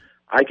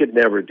 I could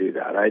never do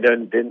that.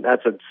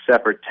 That's a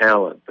separate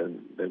talent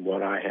than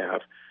what I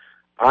have.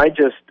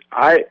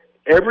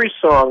 Every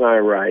song I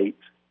write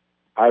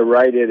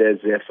it as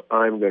if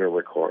I'm going to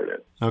record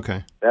it.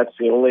 Okay. That's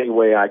the only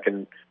way I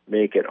can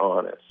make it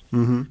honest.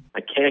 Mm-hmm.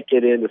 I can't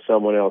get into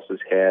someone else's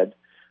head.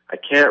 I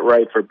can't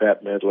write for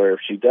Bette Midler.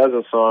 If she does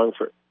a song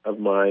of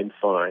mine,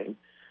 fine.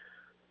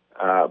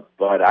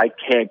 But I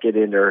can't get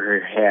into her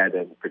head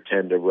and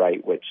pretend to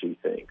write what she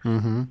thinks.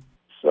 Mm-hmm.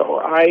 So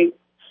I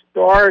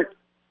start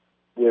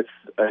with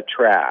a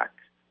track,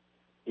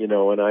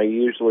 and I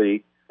used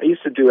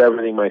to do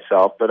everything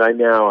myself, but I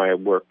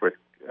work with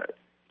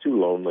too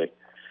lonely.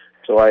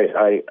 So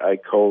I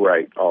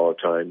co-write all the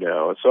time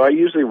now. So I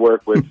usually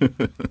work with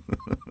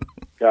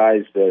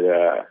guys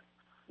that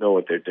know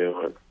what they're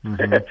doing.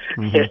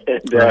 Mm-hmm.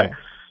 Mm-hmm.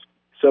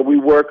 So we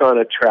work on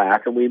a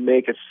track, and we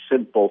make a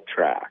simple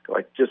track,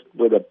 like just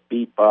with a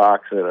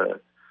beatbox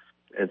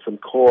and some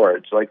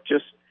chords,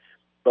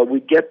 but we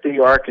get the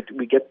arc,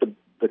 we get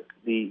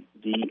the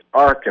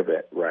arc of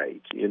it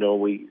right.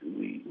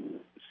 We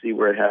see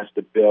where it has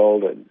to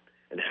build and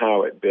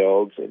how it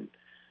builds, and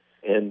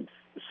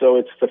so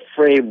it's the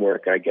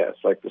framework, I guess,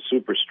 like the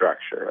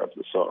superstructure of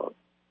the song,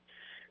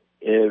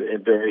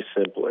 and very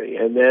simply.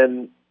 And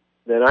then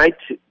I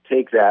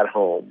take that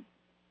home,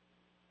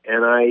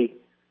 and I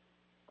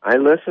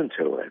listen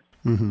to it.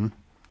 Mm-hmm.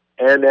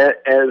 And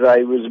as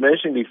I was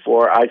mentioning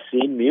before, I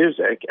see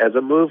music as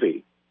a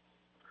movie.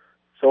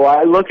 So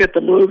I look at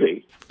the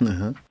movie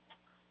in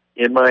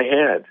my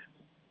head,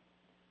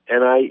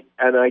 and I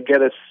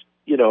get it's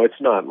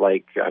not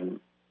like I'm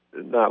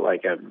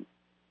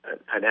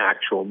an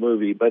actual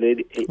movie, but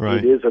it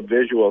is a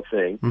visual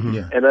thing, mm-hmm.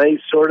 Yeah. and I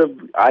sort of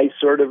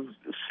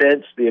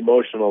sense the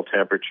emotional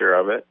temperature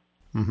of it,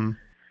 mm-hmm.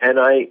 and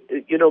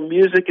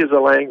music is a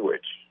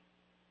language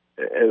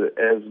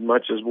as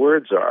much as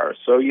words are,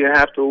 so you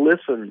have to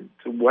listen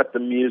to what the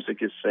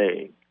music is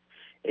saying,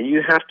 and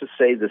you have to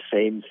say the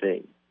same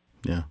thing.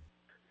 Yeah.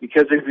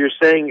 Because if you're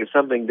saying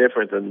something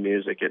different than the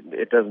music,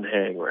 it doesn't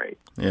hang right.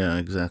 Yeah,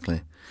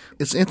 exactly.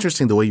 It's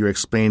interesting the way you're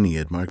explaining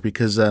it, Mark,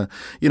 because,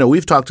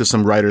 we've talked to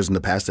some writers in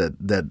the past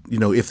that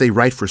if they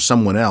write for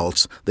someone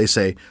else, they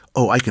say,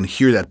 oh, I can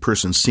hear that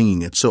person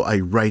singing it, so I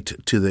write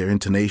to their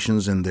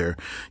intonations and their,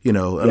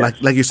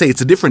 yes. like you say,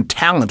 it's a different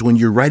talent when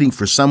you're writing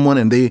for someone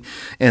and that's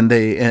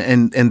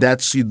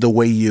the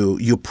way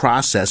you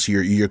process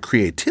your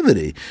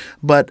creativity.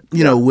 But,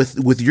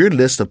 with your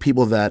list of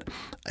people that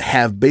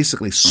have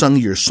basically sung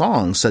your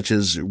songs, such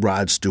as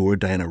Rod Stewart,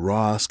 Diana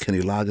Ross,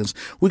 Kenny Loggins,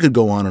 we could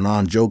go on and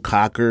on, Joe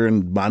Cocker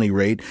and Bonnie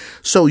Raitt.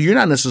 So you're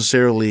not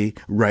necessarily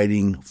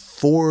writing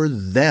for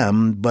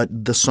them,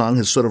 but the song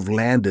has sort of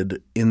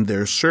landed in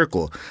their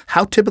circle.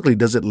 How typically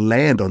does it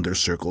land on their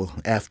circle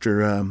after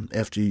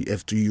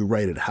you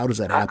write it? How does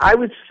that happen? I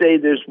would say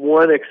there's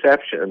one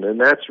exception, and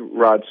that's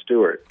Rod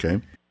Stewart. Okay.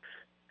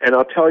 And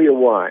I'll tell you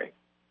why.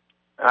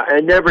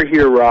 I never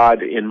hear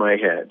Rod in my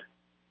head,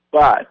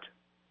 but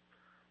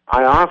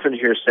I often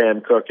hear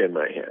Sam Cooke in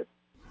my head.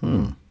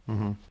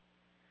 Mm-hmm.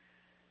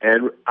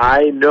 And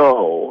I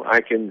know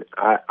I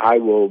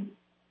will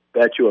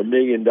bet you $1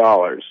 million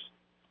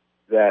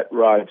that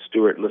Rod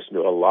Stewart listened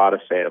to a lot of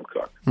Sam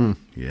Cooke.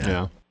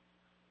 Yeah.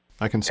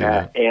 I can see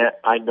that. And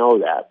I know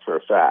that for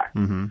a fact.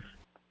 Mm-hmm.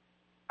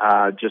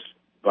 Just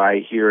by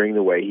hearing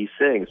the way he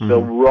sings.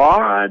 So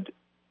Rod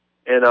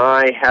and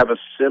I have a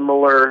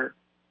similar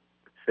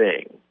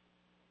thing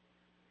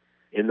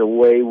in the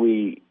way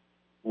we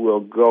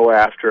will go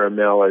after a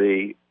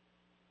melody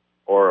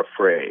or a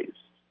phrase.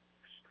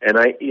 And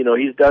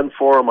he's done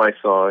 4 of my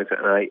songs,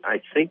 and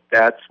I think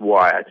that's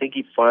why. I think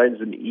he finds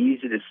them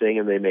easy to sing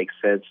and they make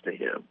sense to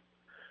him,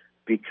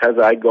 because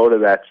I go to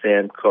that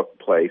Sam Cooke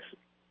place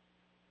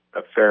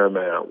a fair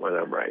amount when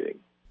I'm writing.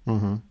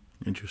 Mm-hmm.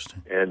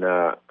 Interesting. And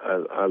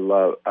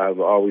I've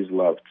always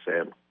loved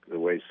the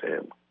way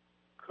Sam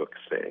Cooke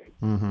sang.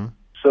 Mm-hmm.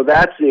 So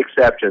that's the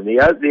exception. The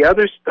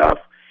other stuff,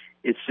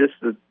 it's just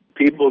that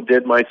people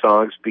did my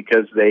songs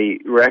because they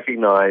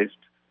recognized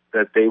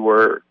that they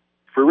were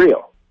for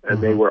real, and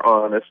they were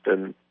honest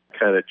and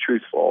kind of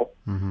truthful,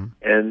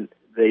 and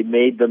they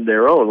made them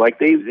their own. Like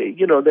they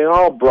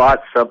all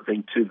brought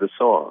something to the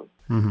song,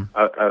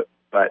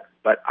 but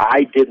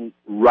I didn't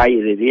write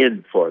it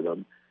in for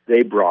them.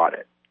 They brought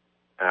it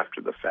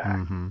after the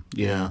fact.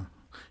 Yeah,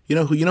 you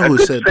know a who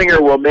good said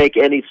singer will make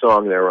any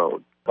song their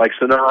own. Like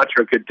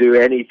Sinatra could do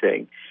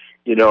anything,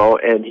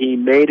 and he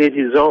made it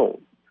his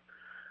own.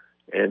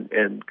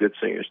 And good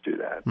singers do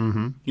that.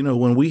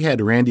 When we had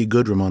Randy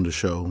Goodrum on the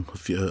show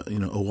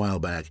a while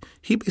back,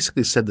 he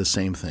basically said the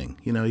same thing.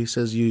 He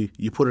says you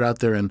put it out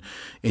there and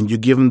you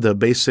give them the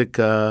basic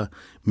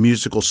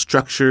musical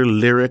structure,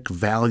 lyric,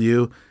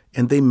 value,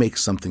 and they make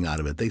something out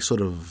of it. They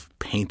sort of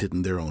paint it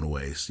in their own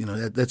ways.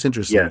 That's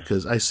interesting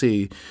because I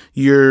see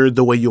you're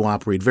the way you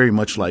operate very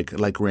much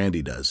like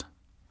Randy does.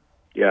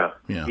 Yeah.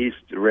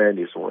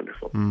 Randy's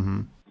wonderful.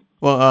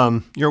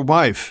 Well, your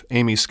wife,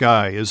 Amy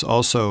Sky, is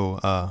also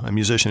a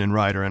musician and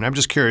writer, and I'm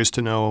just curious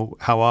to know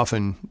how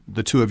often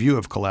the two of you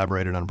have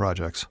collaborated on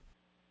projects.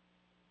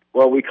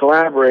 Well, we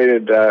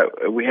collaborated.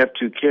 We have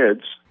 2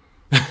 kids.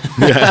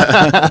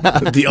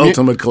 The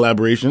ultimate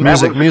collaboration.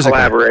 Musically.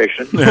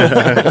 Collaboration.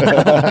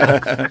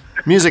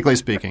 Musically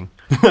speaking.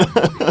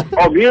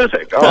 Oh,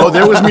 music. Oh,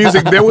 there was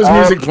music. There was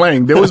music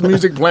playing. There was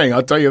music playing.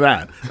 I'll tell you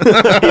that.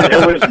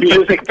 There was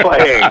music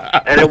playing,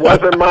 and it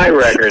wasn't my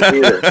record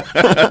either.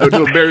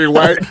 Little Barry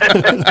White.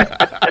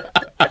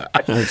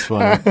 That's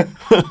funny.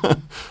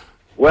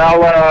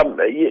 Well,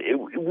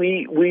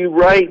 we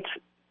write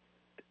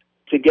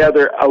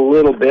together a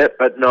little bit,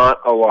 but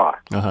not a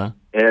lot.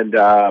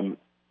 And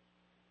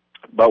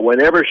but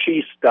whenever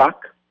she's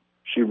stuck,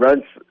 she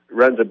runs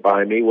it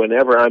by me.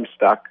 Whenever I'm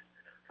stuck,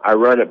 I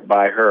run it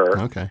by her.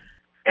 Okay.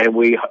 And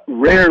we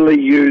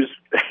rarely use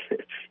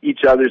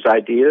each other's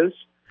ideas.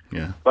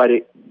 Yeah. But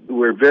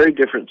we're very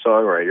different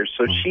songwriters.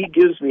 So she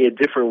gives me a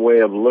different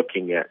way of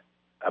looking at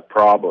a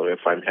problem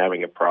if I'm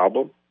having a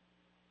problem.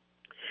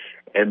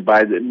 And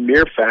by the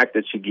mere fact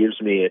that she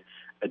gives me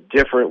a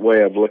different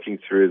way of looking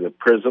through the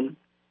prism,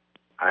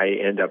 I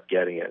end up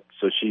getting it.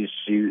 So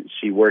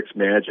she works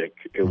magic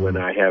when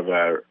I have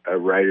a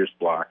writer's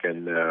block,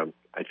 and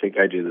I think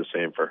I do the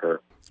same for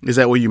her. Is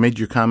that where you made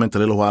your comment a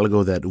little while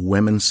ago that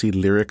women see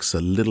lyrics a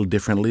little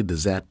differently?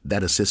 Does that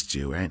assist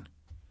you, right?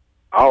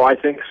 Oh, I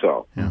think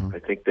so. Yeah. I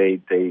think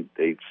they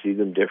see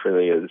them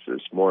differently.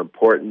 It's more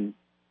important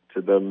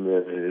to them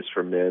than it is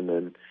for men,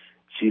 and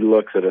she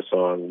looks at a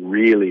song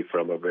really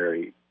from a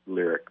very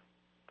lyric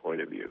point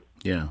of view.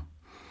 Yeah.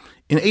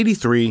 In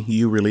 '83,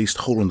 you released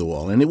 "Hole in the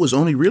Wall," and it was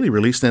only really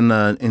released in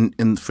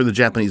for the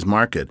Japanese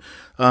market.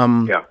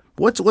 Yeah.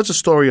 What's the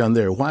story on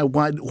there?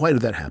 Why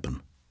did that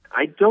happen?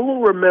 I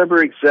don't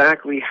remember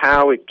exactly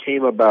how it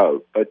came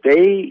about, but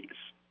they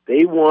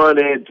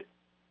wanted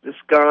this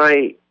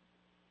guy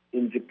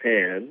in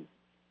Japan.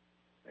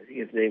 I think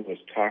his name was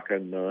Taka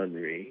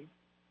Nanri.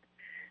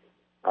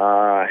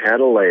 Had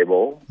a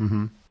label,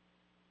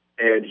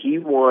 and he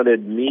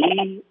wanted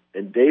me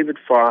and David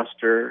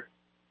Foster,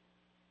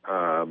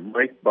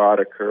 Mike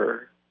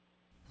Boddicker,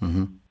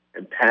 and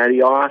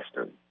Patty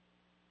Austin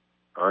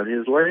on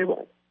his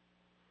label.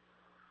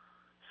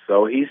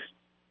 So he's,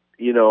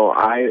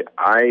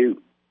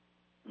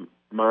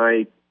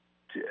 my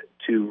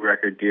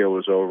 2-record deal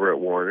was over at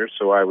Warner,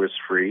 so I was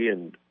free,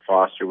 and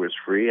Foster was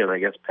free, and I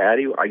guess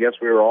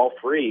we were all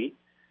free.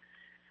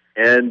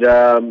 And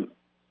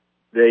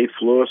they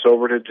flew us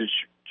over to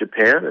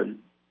Japan and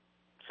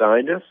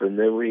signed us, and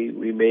then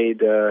we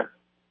made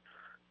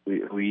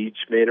we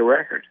each made a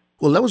record.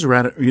 Well, that was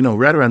right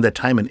around that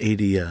time in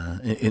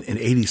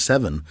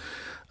 '87.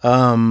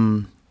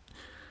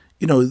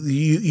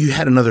 You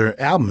had another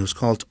album. It was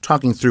called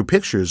Talking Through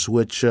Pictures,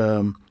 which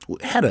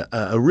had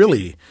a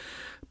really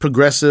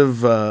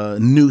progressive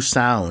new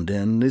sound,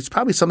 and it's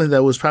probably something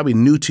that was probably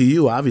new to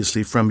you,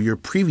 obviously, from your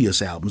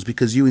previous albums,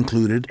 because you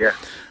included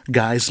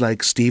guys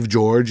like Steve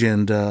George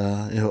and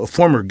a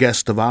former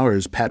guest of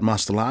ours, Pat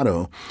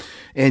Mostolato,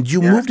 and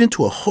you moved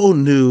into a whole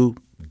new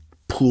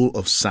pool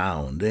of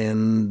sound.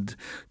 And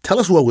tell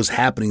us what was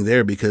happening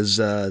there, because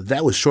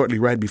that was shortly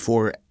right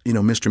before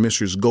Mr.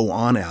 Mr.'s Go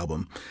On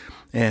album.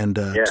 And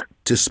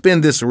to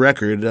spin this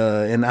record,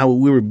 and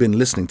we've been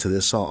listening to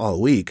this all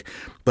week,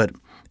 but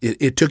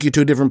it took you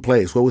to a different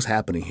place. What was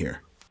happening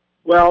here?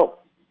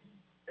 Well,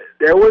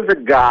 there was a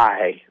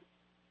guy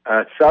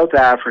a South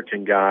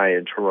African guy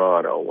in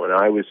Toronto when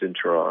I was in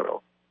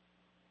Toronto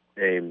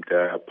named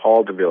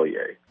Paul de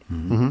Villiers.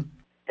 Mm-hmm.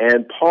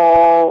 And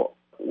Paul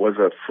was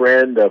a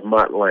friend of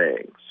Mutt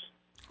Lange's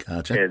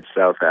Gotcha. in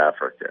South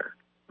Africa.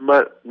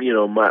 Mutt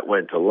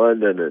went to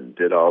London and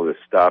did all this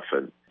stuff,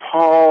 and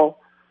Paul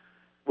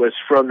was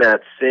from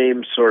that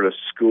same sort of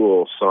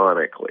school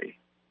sonically.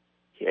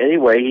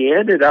 Anyway, he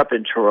ended up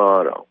in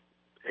Toronto,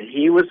 and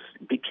he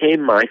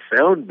became my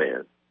sound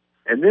man.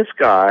 And this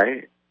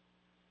guy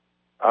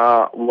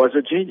was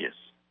a genius.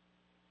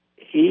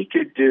 He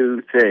could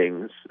do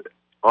things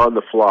on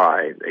the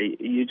fly.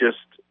 He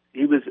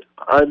was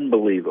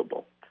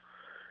unbelievable.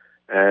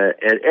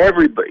 And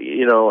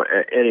everybody,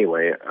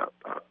 anyway,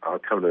 I'll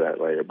come to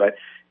that later. But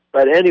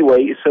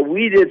anyway, so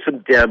we did some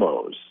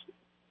demos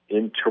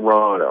in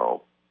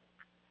Toronto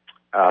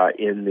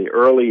in the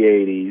early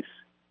 80s,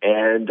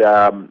 and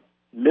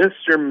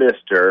Mr.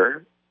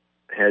 Mister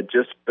had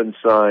just been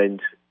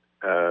signed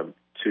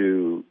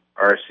to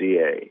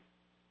RCA. It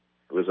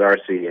was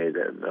RCA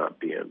then, not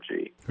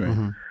BMG. Right.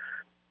 Mm-hmm.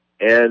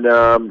 And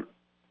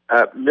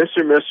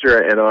Mr. Mister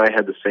and I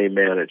had the same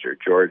manager,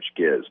 George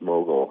Giz,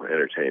 Mogul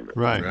Entertainment.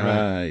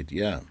 Right,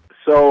 yeah.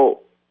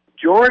 So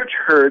George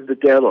heard the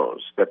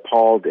demos that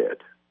Paul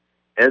did,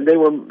 and they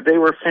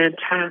were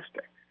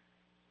fantastic.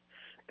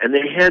 And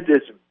they had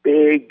this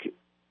big,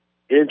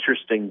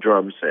 interesting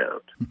drum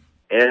sound.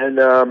 And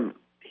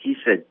he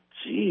said,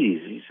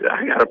 geez, he said,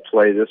 I got to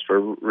play this for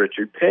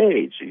Richard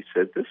Page. He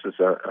said, this is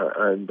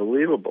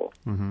unbelievable.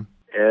 Mm-hmm.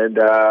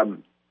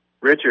 And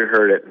Richard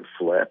heard it and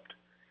flipped.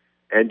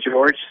 And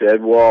George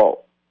said,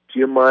 well, do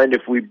you mind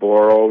if we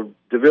borrow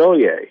de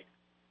Villiers?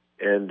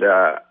 And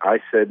I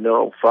said,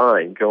 no,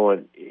 fine.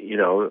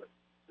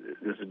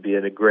 This would be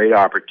a great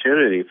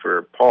opportunity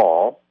for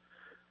Paul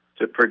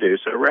to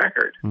produce a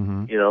record, Mm-hmm.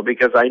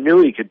 Because I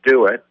knew he could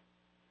do it.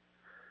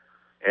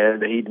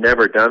 And he'd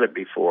never done it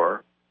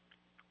before.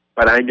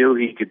 But I knew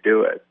he could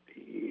do it.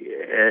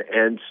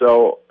 And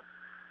so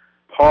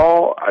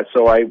Paul, I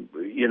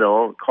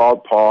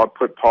called Paul,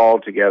 put Paul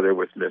together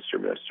with Mr.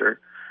 Mister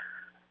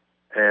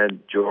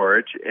and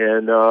George,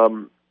 and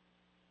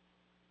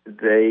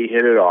they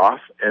hit it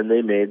off, and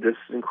they made this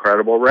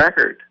incredible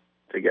record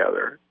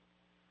together.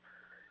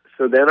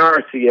 So then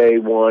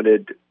RCA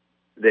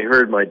they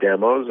heard my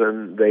demos,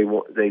 and they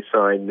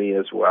signed me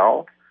as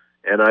well,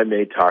 and I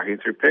made Talking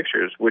Through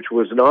Pictures, which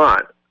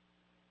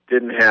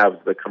didn't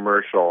have the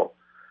commercial,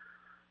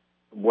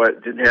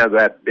 didn't have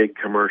that big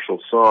commercial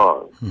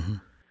song, Mm-hmm.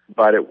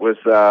 but it was,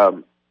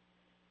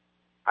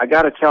 I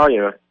got to tell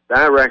you,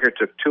 that record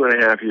took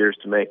 2.5 years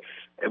to make.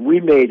 And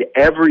we made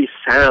every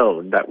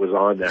sound that was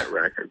on that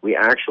record. We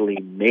actually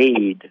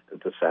made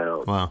the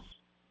sound. Wow.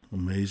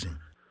 Amazing.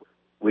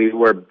 We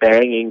were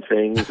banging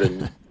things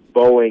and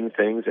bowing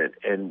things,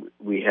 and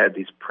we had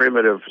these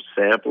primitive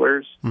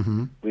samplers.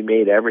 Mm-hmm. We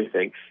made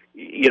everything.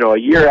 A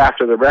year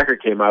after the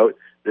record came out,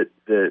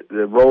 the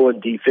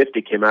Roland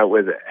D50 came out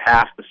with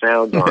half the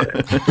sounds on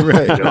it.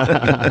 Right.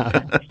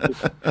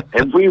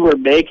 And we were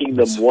making them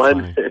That's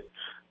one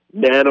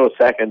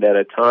nanosecond at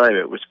a time.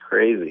 It was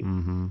crazy.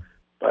 Mm-hmm.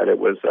 But it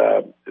was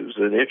an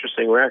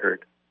interesting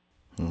record.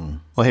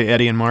 Well, hey,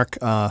 Eddie and Mark,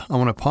 I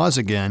want to pause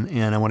again,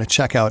 and I want to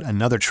check out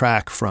another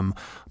track from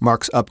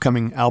Mark's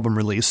upcoming album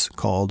release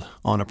called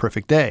On a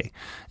Perfect Day.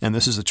 And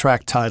this is a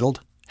track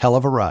titled Hell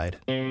of a Ride.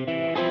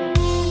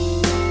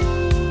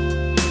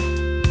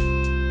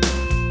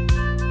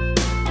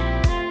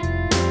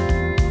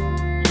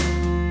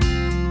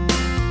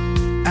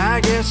 I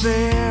guess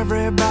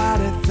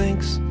everybody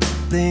thinks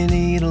they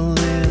need a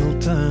little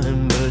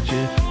time, but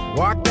you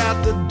walked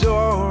out the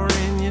door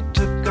and you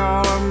took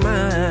all of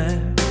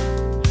mine.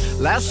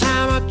 Last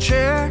time I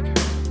checked,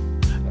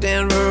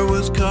 Denver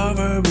was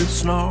covered with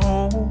snow.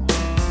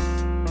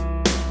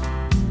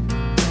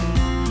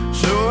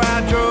 So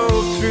I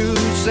drove through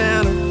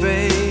Santa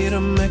Fe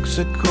to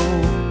Mexico.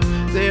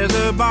 There's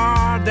a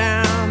bar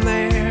down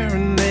there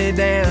and they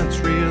dance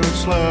real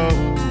slow.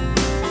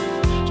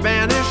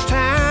 Spanish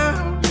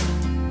Town,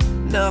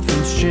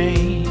 nothing's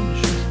changed.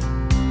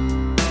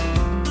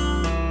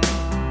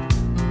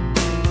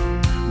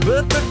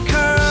 But the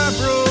car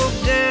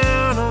broke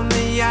down on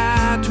the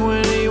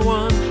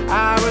I-21.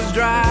 I was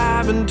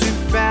driving too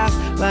fast,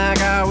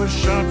 like I was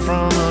shot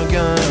from a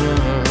gun.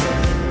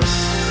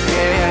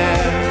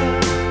 Yeah,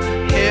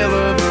 hell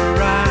of a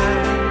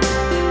ride.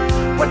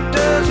 What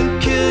doesn't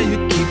kill you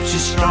keeps you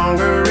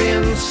stronger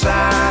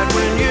inside.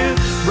 When you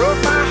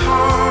broke my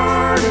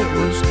heart, it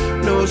was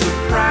no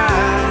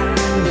surprise.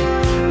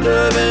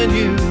 Loving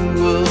you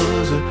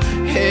was a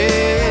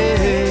hell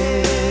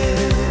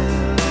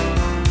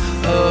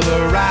of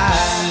a ride.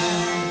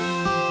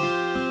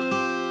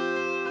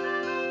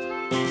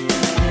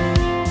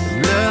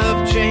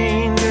 Love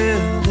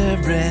changes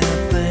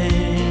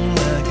everything,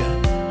 like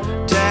a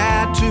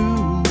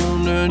tattoo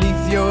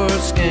underneath your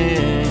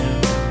skin.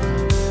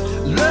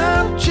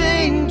 Love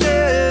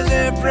changes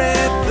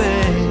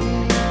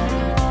everything.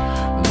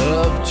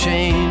 Love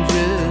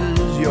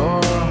changes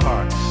your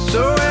heart.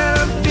 So when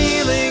I'm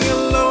feeling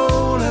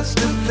alone, I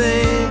still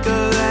think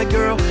of that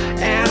girl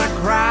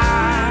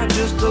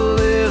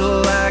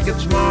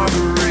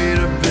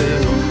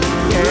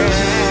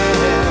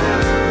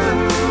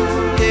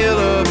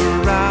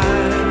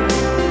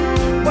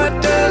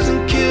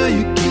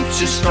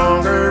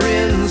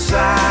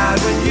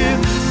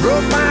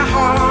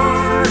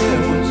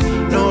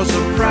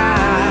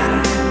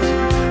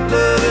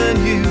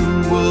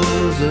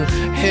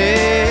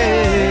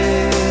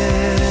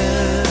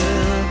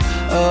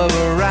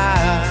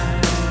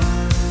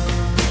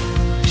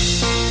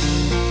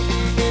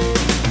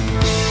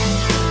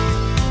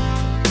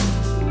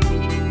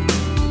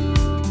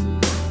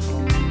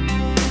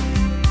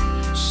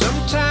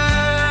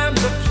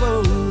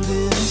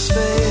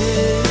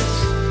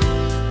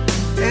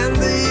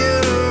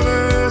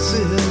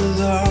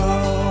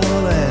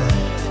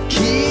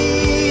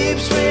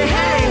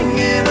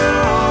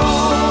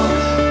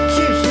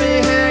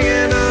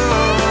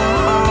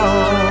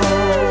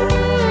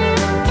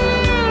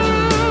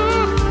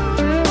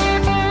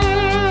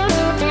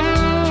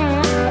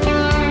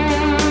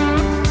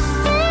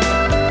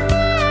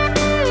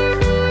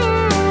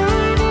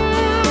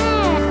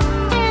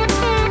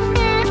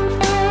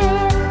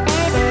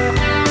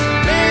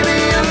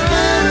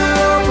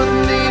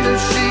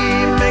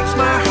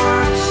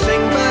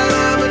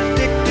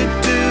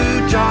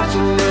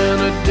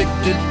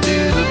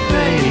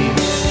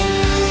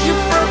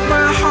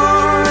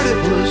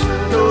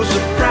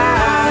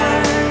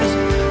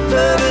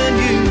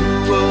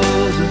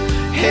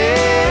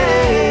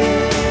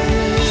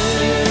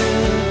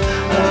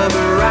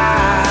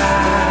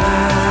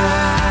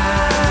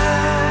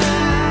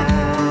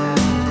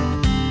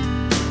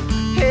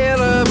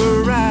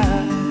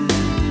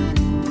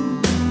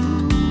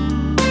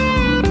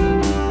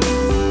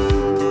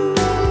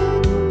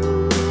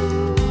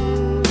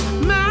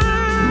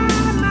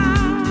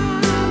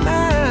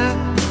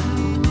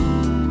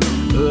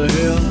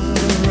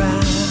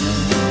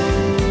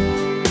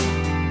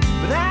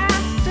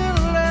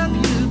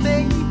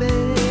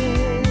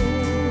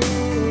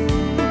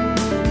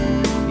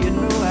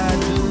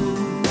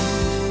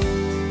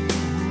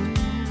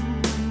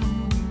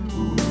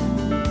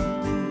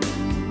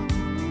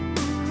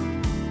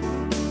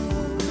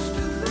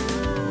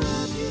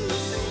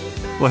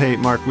Well, hey,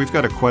 Mark, we've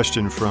got a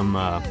question from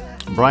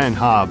Brian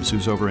Hobbs,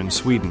 who's over in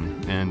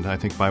Sweden, and I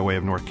think by way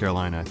of North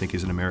Carolina. I think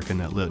he's an American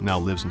that now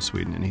lives in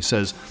Sweden. And he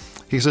says,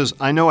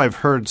 I know I've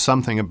heard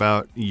something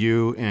about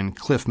you and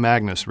Cliff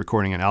Magnus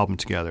recording an album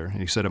together. And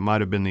he said it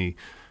might have been the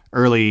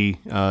early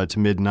to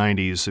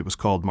mid-'90s. It was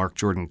called Mark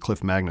Jordan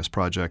Cliff Magnus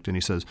Project. And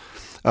he says,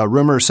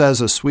 rumor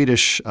says a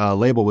Swedish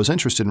label was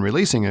interested in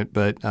releasing it,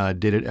 but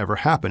did it ever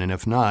happen? And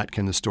if not,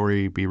 can the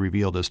story be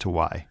revealed as to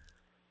why?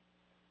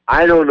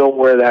 I don't know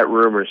where that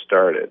rumor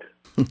started.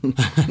 But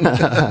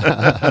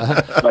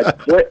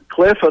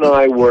Cliff and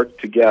I worked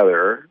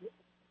together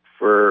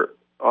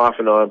off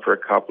and on for a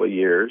couple of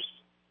years.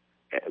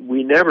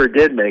 We never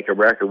did make a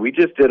record. We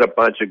just did a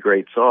bunch of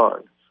great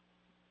songs.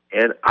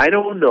 And I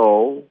don't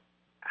know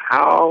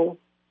how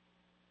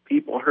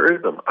people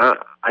heard them.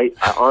 I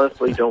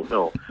honestly don't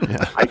know.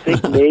 Yeah. I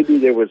think maybe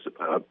there was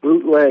a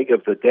bootleg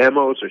of the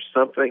demos or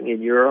something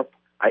in Europe.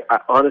 I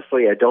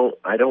honestly, I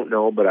don't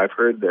know, but I've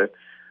heard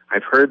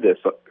this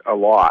a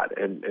lot,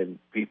 and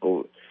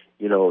people,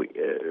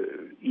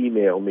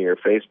 email me or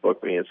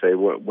Facebook me and say,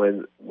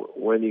 when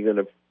are you going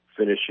to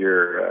finish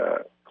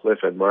your Cliff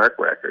and Mark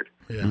record?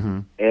 Yeah. Mm-hmm.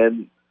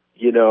 And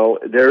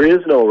there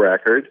is no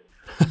record,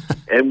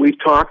 and we've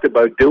talked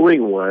about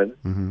doing one.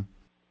 Mm-hmm.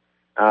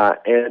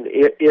 And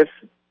if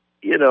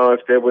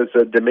there was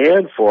a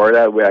demand for it,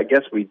 I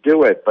guess we'd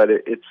do it. But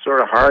it's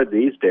sort of hard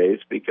these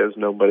days because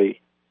nobody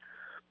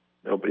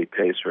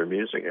pays for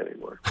music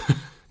anymore.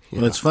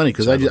 Well, it's funny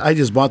because I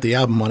just bought the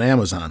album on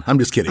Amazon. I'm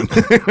just kidding.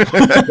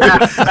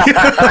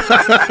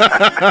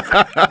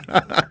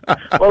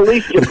 Well, at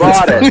least you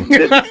bought it.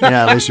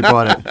 Yeah, at least you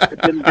bought it.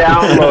 It's been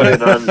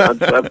downloaded on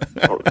some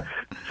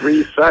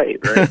free site,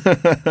 right?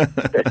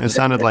 It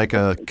sounded like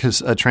a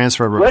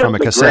transfer Cliff's from a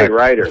cassette. a great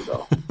writer,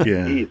 though.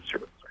 Yeah. He's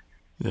terrific.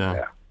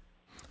 Yeah.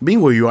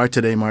 Being where you are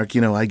today, Mark,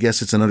 I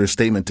guess it's an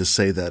understatement to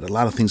say that a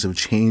lot of things have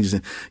changed.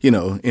 And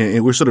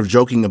we're sort of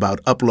joking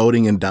about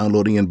uploading and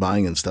downloading and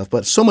buying and stuff,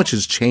 but so much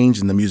has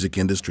changed in the music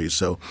industry.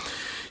 So,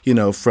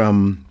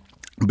 from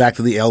back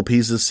to the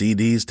LPs, the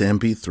CDs, to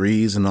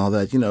MP3s and all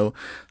that,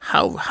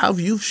 how have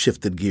you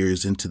shifted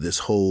gears into this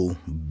whole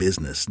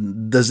business?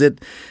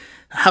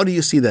 How do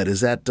you see that?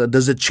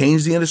 Does it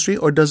change the industry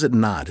or does it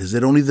not? Is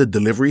it only the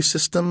delivery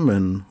system,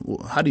 and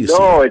how do you see it?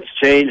 No, it's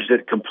changed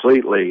it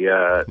completely.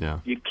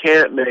 You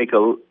can't make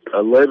a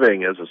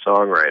living as a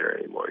songwriter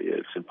anymore.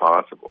 It's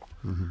impossible.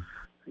 Mm-hmm.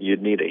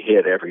 You'd need a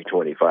hit every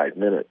 25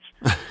 minutes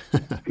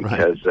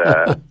because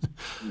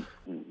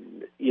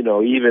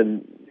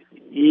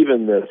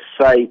even the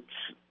sites,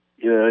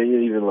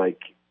 even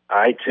like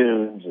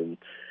iTunes and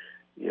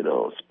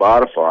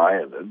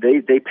Spotify,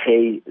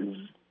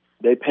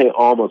 they pay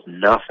almost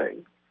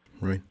nothing,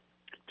 right,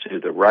 to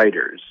the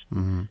writers.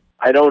 Mm-hmm.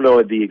 I don't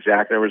know the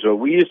exact numbers, but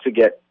we used to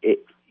get, if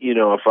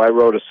I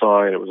wrote a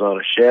song and it was on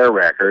a share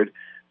record,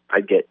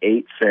 I'd get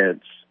 8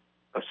 cents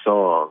a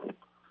song,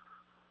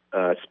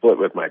 split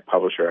with my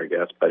publisher, I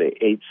guess, but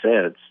 8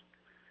 cents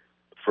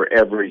for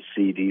every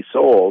CD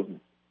sold.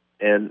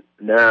 And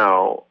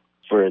now,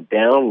 for a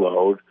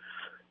download,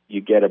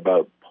 you get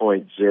about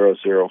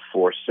 0.0046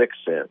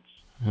 cents.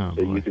 Oh,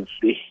 so boy. you can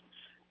see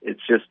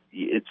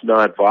it's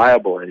not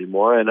viable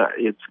anymore, and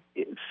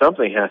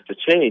something has to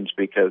change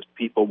because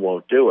people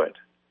won't do it.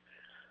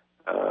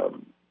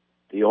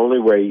 The only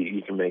way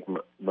you can make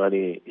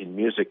money in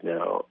music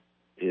now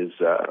is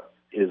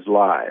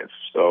live.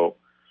 So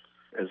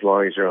as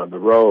long as you're on the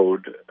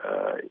road,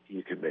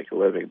 you can make a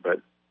living,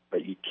 but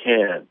you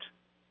can't.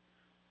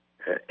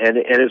 And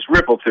it's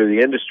rippled through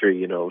the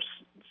industry.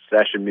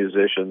 Session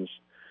musicians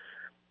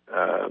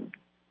are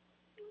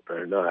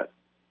not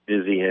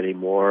busy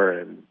anymore,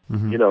 and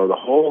mm-hmm. The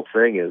whole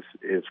thing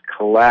is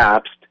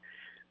collapsed.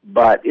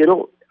 But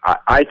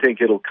I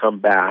think it'll come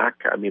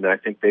back. I mean, I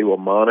think they will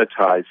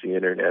monetize the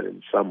internet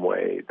in some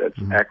way that's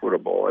mm-hmm.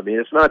 equitable. I mean,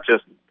 it's not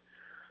just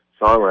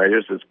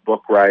songwriters; it's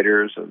book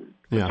writers and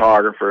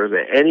photographers.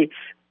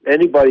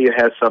 Anybody who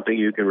has something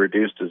you can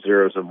reduce to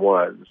zeros and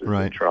ones is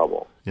in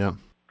trouble. Yeah.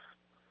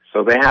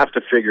 So they have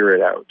to figure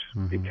it out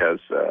mm-hmm.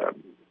 because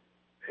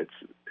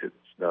it's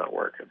not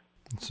working.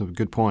 Some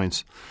good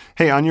points.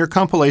 Hey, on your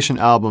compilation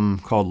album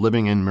called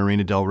Living in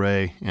Marina del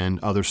Rey and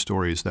Other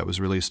Stories that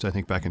was released, I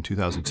think, back in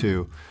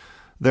 2002,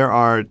 there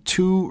are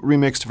 2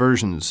 remixed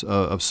versions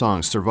of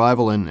songs,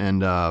 Survival and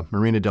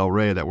Marina del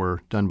Rey, that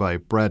were done by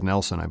Brad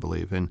Nelson, I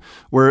believe. And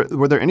were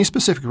there any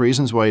specific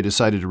reasons why you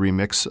decided to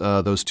remix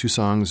those 2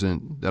 songs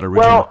that original?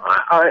 Well,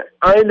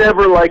 I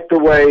never liked the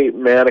way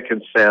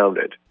Mannequin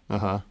sounded.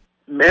 Uh-huh.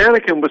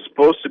 Mannequin was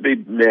supposed to be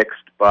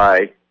mixed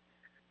by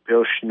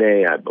Bill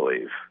Schnee, I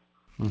believe.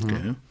 Mm-hmm.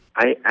 Okay.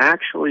 I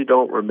actually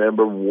don't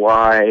remember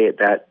why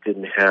that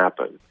didn't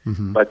happen,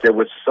 mm-hmm. but there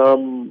was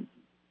some,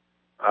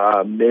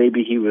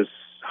 maybe he was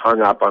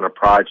hung up on a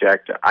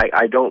project.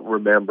 I don't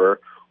remember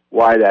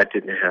why that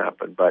didn't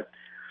happen, but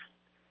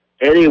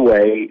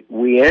anyway,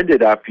 we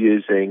ended up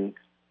using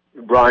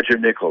Roger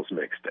Nichols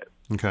mixed it.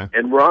 Okay.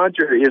 And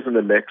Roger isn't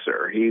a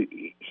mixer.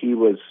 He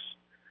was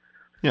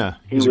Yeah.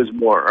 he was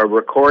more a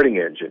recording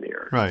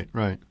engineer. Right.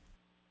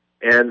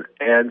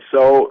 And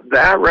so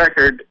that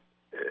record,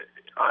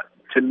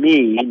 to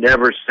me,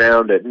 never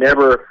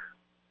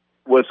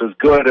was as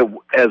good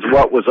as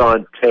what was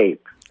on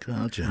tape.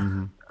 Gotcha.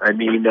 Mm-hmm. I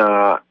mean,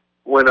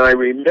 when I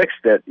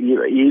remixed it,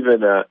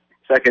 even a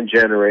second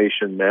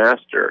generation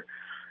master,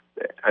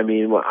 I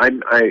mean, I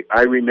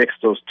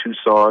remixed those two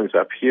songs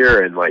up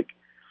here, and like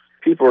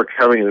people were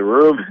coming in the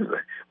room and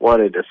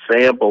wanted to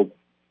sample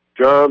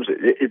drums.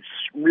 It's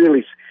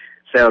really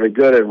sounded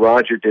good, and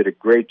Roger did a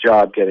great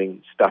job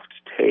getting stuff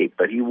to tape,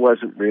 but he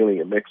wasn't really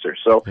a mixer.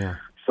 So,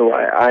 so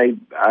I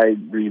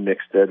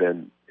remixed it,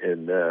 and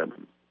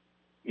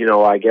you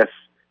know, I guess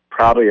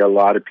probably a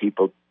lot of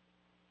people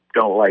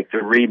don't like the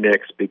remix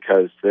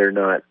because they're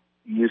not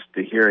used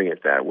to hearing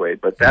it that way.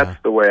 But that's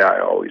the way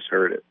I always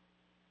heard it.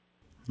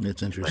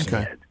 It's interesting.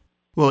 Okay.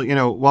 Well, you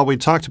know, while we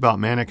talked about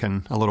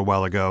Mannequin a little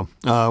while ago,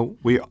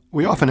 we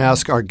often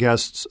ask our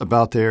guests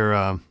about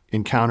their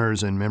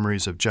encounters and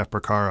memories of Jeff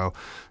Porcaro.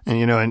 And,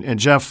 you know, and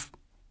Jeff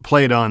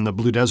played on the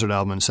Blue Desert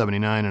album in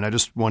 '79, and I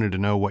just wanted to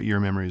know what your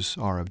memories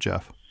are of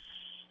Jeff.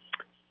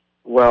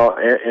 Well,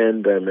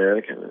 and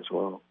Mannequin as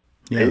well.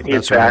 Yeah,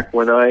 in fact,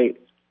 when I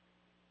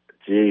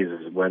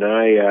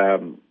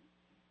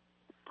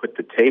put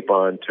the tape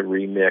on to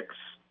remix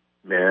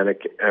Marina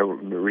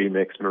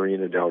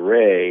Del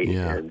Rey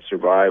and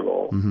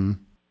Survival,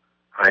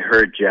 I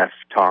heard Jeff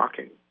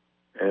talking,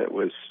 and it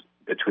was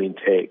between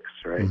takes,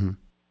 right? Mm-hmm.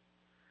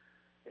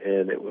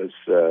 And it was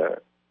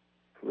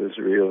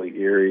really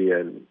eerie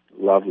and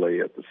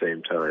lovely at the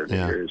same time to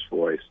hear his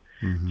voice.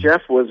 Mm-hmm.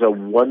 Jeff was a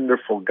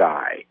wonderful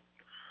guy.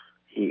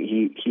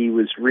 He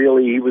was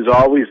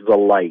always the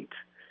light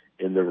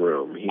in the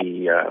room.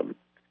 He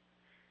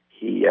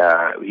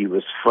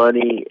was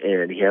funny,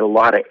 and he had a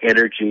lot of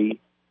energy,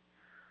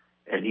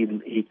 and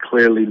he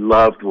clearly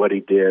loved what he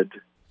did.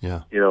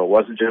 Yeah. You know, it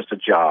wasn't just a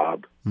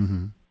job.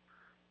 Mm-hmm.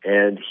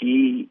 And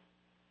he,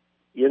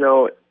 you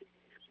know,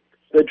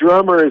 the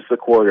drummer is the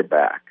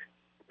quarterback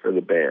for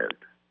the band.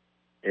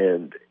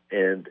 And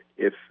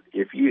if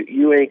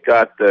you ain't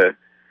got the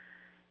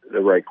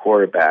right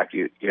quarterback,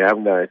 you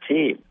haven't got a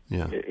team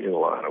in a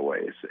lot of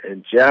ways.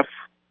 And Jeff,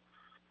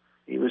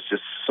 he was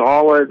just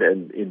solid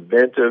and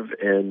inventive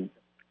and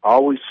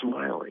always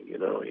smiling. You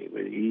know,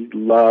 he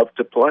loved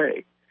to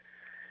play,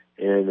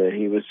 and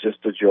he was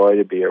just a joy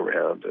to be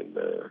around. And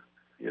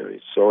you know,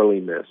 he's sorely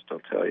missed.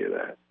 I'll tell you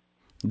that.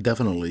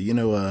 Definitely. You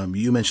know,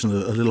 you mentioned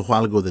a little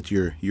while ago that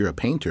you're a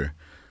painter.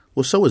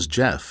 Well, so is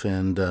Jeff,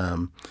 and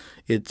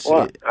it's.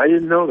 Well, I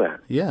didn't know that.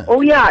 Yeah.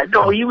 Oh, yeah.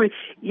 No,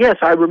 yes,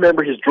 I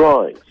remember his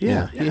drawings.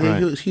 Yeah.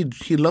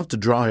 He loved to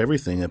draw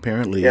everything,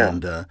 apparently,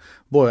 and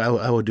boy,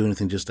 I would do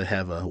anything just to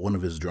have one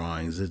of his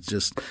drawings. It's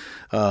just,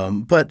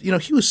 but you know,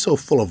 he was so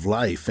full of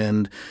life,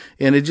 and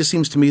it just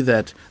seems to me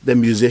that the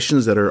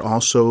musicians that are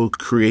also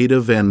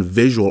creative and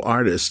visual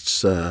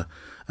artists.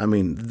 I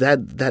mean,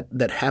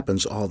 that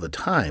happens all the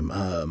time.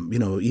 You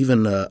know,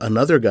 even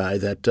another guy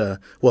that,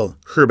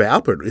 Herb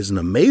Alpert is an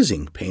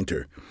amazing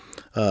painter.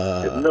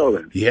 Didn't know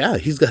that. Yeah,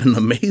 he's got an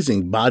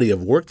amazing body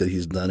of work that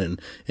he's done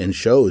in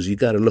shows. You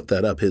got to look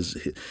that up. He's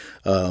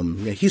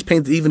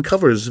painted even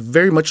covers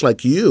very much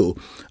like you,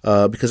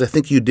 because I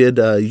think you did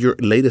your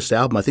latest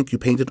album. I think you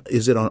painted.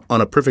 Is it on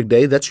A Perfect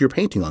Day? That's your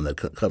painting on that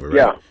cover,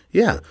 right?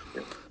 Yeah.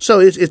 So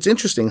it's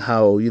interesting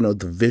how, you know,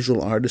 the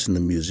visual artist and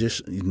the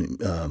musician,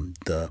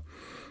 the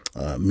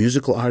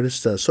musical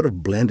artists sort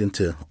of blend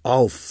into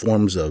all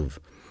forms of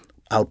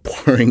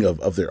outpouring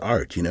of their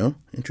art, you know?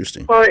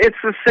 Interesting. Well, it's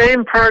the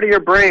same part of your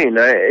brain.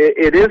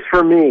 It is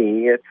for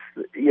me. It's,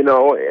 you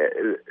know,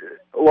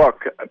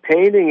 look,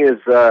 painting is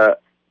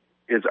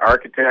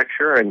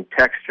architecture and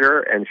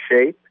texture and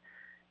shape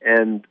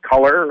and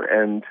color,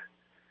 and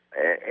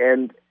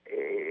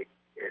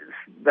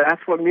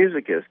that's what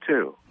music is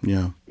too.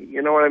 Yeah.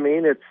 You know what I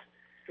mean? It's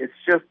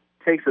just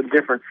takes a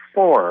different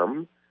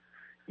form.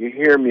 You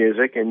hear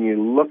music and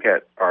you look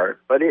at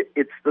art, but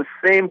it's the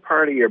same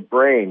part of your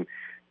brain.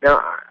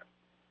 Now,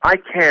 I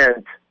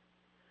can't,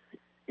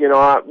 you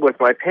know, with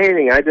my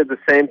painting, I did the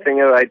same thing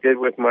that I did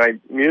with my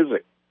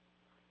music.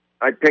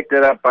 I picked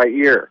it up by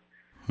ear.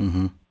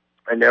 Mm-hmm.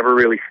 I never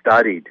really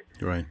studied.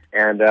 Right.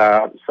 And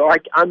so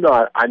I'm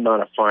not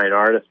a fine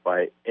artist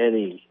by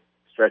any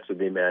stretch of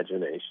the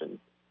imagination.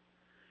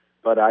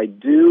 But I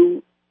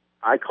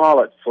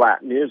call it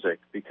flat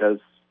music because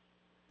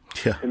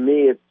to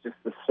me it's just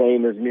the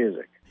same as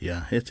music.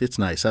 Yeah, it's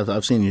nice.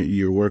 I've seen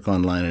your work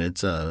online, and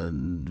it's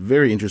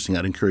very interesting.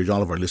 I'd encourage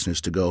all of our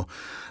listeners to go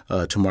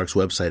to Mark's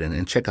website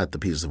and check out the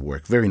pieces of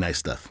work. Very nice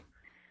stuff.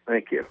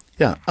 Thank you.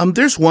 Yeah.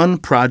 There's one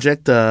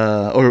project,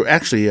 or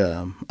actually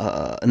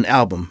an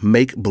album,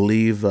 Make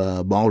Believe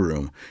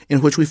Ballroom,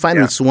 in which we find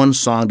this one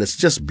song that's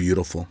just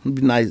beautiful.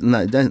 Nice,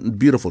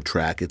 beautiful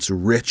track. It's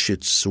rich.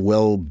 It's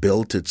well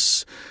built.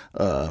 It's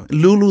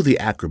Lulu the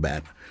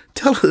Acrobat.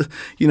 Tell us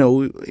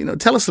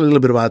a little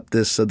bit about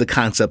this, the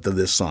concept of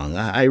this song.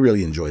 I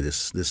really enjoy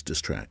this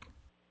track.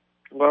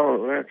 Well,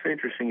 that's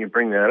interesting you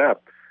bring that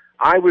up.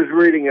 I was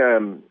reading,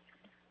 and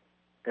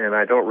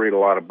I don't read a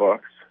lot of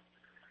books,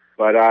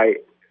 but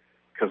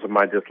because of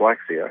my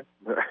dyslexia,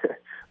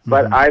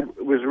 but I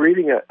was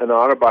reading an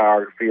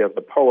autobiography of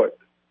the poet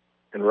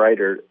and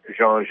writer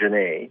Jean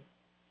Genet,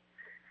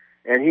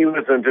 and he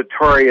was a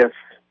notorious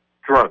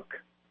drunk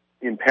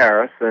in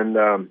Paris, and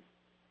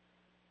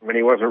when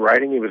he wasn't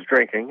writing, he was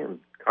drinking and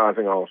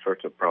causing all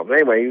sorts of problems.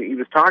 Anyway, he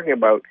was talking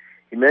about,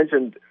 he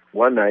mentioned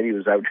one night he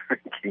was out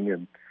drinking,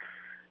 and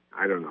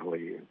I don't know,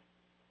 he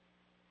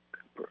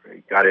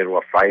got into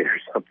a fight or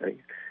something,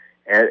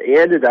 and he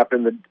ended up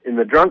in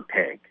the drunk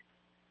tank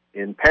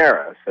in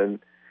Paris. And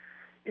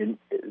in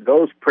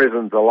those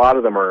prisons, a lot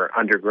of them are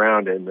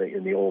underground in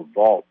the old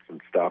vaults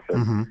and stuff,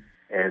 and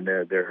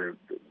there are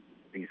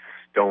these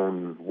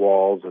stone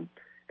walls. And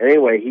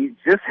anyway, he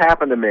just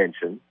happened to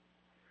mention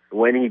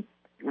when he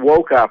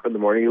woke up in the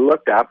morning, he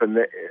looked up, and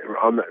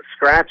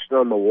scratched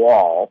on the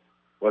wall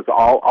was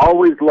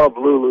always love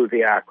Lulu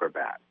the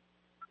acrobat.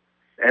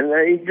 And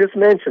he just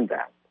mentioned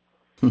that.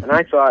 And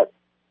I thought,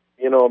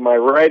 my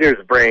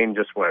writer's brain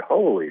just went,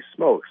 holy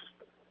smokes,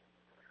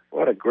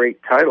 what a great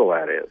title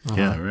that is.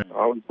 Yeah, right.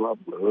 Always love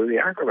Lulu the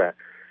acrobat.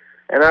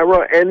 And I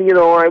wrote, and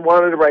I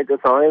wanted to write the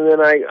song, and then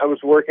I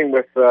was working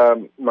with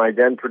my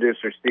then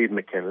producer, Steve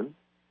McKinnon.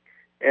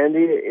 And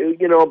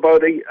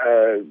about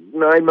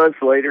 9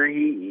 months later,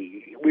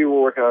 we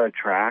were working on a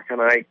track,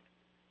 and I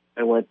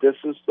went, this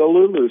is the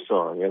Lulu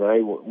song, and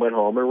I went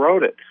home and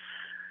wrote it.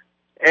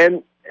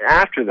 And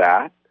after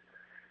that,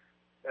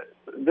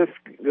 this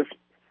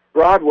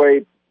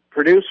Broadway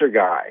producer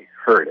guy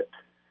heard it,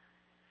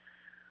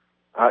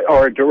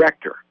 or a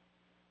director,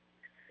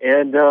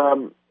 and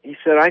he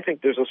said, "I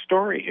think there's a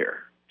story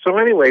here." So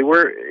anyway,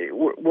 we've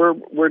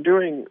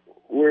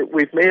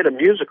made a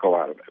musical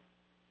out of it.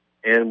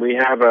 And we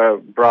have a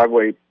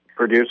Broadway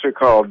producer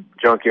called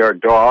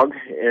Junkyard Dog,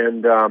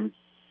 and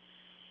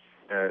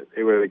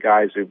they were the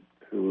guys who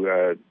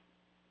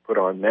put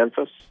on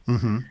Memphis.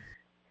 Mm-hmm.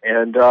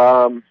 And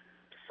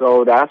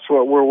so that's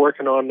what we're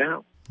working on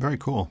now. Very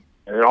cool.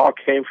 And it all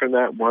came from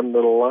that one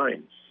little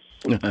line.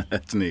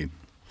 That's neat.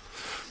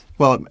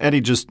 Well,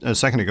 Eddie, just a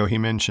second ago, he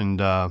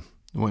mentioned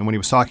when he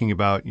was talking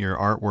about your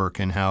artwork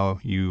and how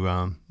you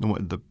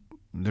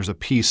there's a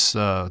piece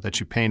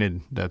that you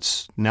painted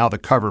that's now the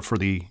cover for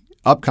the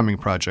upcoming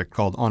project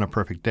called On a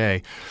Perfect Day.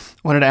 I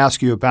wanted to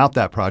ask you about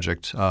that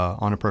project,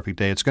 On a Perfect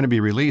Day. It's going to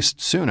be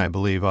released soon, I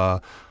believe,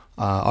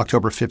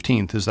 October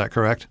 15th. Is that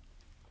correct?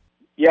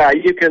 Yeah,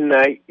 you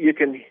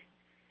can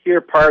hear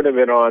part of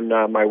it on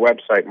my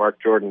website,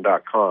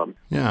 markjordan.com.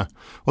 Yeah.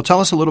 Well, tell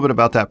us a little bit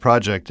about that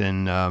project,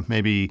 and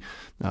maybe,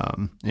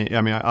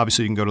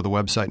 obviously you can go to the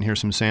website and hear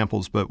some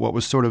samples, but what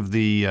was sort of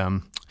the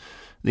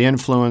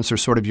influence or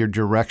sort of your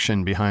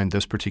direction behind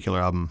this particular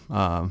album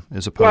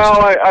as opposed to...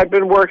 Well, I've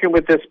been working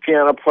with this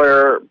piano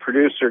player,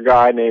 producer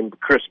guy named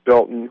Chris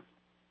Bilton.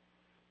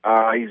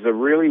 He's a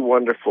really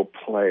wonderful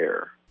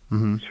player.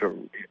 Mm-hmm. He's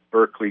from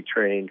Berkeley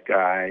trained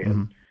guy.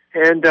 Mm-hmm.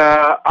 And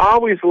I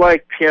always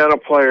like piano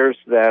players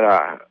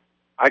that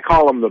I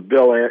call them the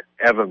Bill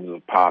Evans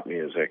of pop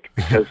music,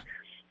 because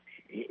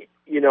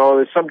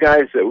there's some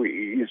guys that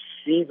you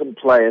see them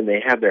play and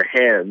they have their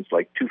hands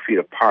like 2 feet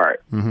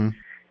apart, and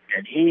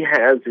he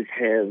has his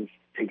hands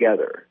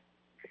together,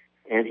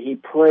 and he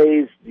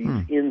plays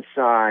these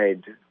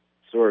inside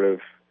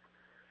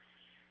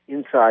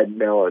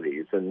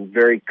melodies and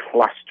very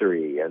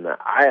clustery, and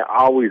I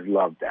always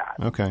loved that.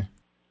 Okay.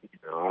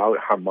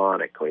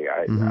 Harmonically,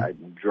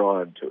 I'm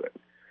drawn to it.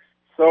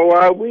 So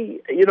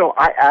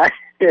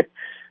it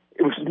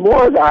was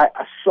more that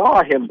I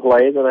saw him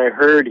play than I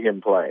heard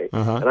him play,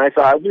 and I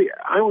thought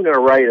I'm going to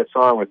write a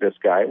song with this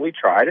guy. And we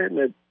tried it, and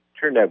it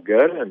turned out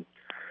good, and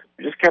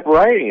we just kept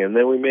writing, and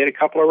then we made a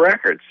couple of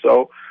records.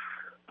 So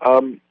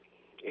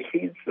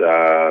he's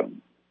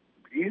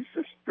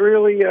just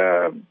really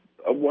a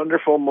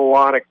wonderful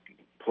melodic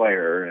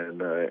player,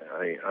 and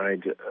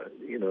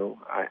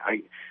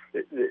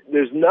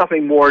there's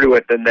nothing more to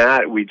it than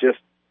that. We just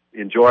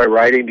enjoy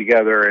writing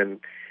together, and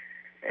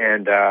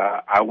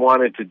I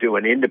wanted to do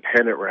an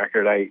independent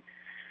record. I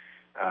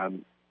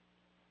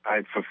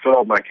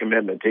fulfilled my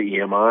commitment to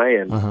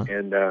EMI, and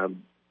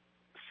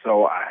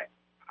so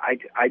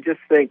I just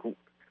think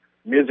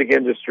music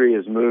industry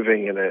is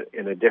moving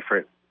in a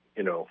different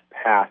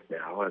path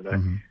now,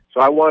 and so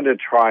I wanted to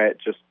try it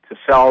just to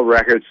sell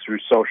records through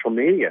social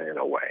media in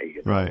a way,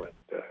 right?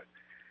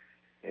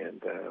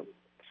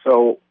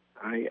 So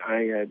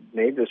I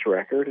made this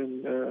record,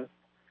 and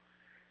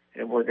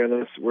we're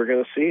gonna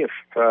see if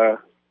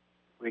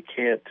we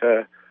can't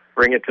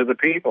bring it to the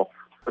people.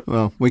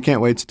 Well, we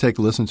can't wait to take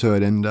a listen to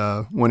it, and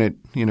when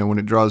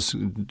it draws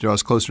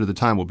closer to the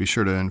time, we'll be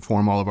sure to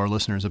inform all of our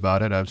listeners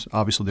about it.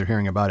 Obviously, they're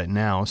hearing about it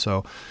now,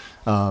 so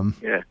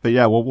yeah. But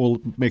yeah,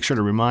 we'll make sure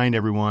to remind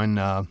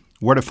everyone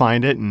where to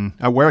find it, and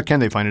where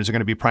can they find it? Is it going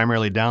to be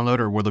primarily download,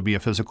 or will there be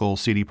a physical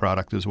CD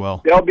product as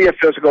well? There'll be a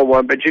physical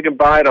one, but you can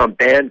buy it on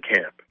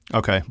Bandcamp.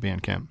 Okay,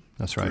 Bandcamp.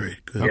 That's right. Very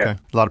good. Okay. Yeah.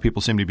 A lot of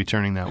people seem to be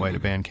turning that way to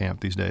Bandcamp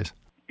these days.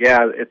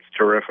 Yeah, it's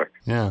terrific.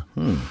 Yeah.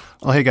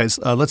 Well, hey, guys,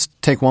 let's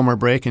take one more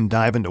break and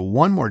dive into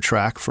one more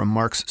track from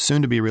Mark's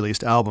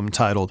soon-to-be-released album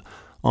titled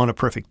On a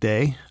Perfect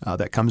Day.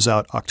 That comes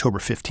out October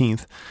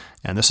 15th.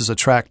 And this is a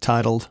track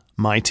titled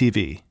My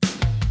TV.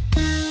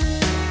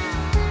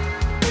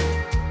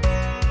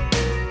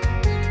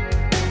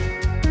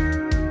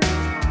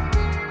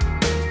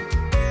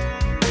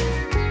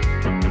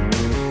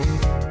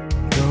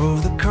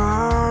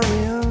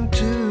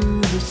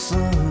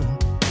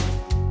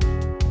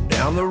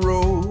 down the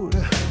road,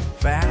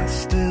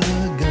 fast as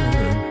a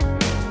gun.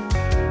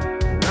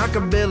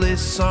 Rockabilly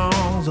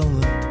songs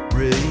on the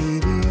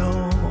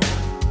radio.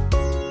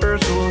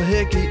 Ursula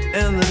Hickey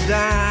and the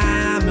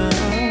Diamond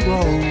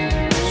Rose.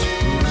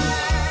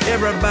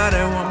 Everybody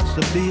wants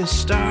to be a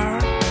star.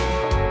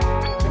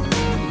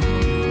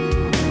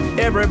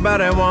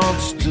 Everybody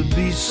wants to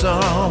be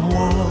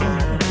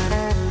someone.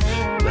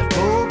 Left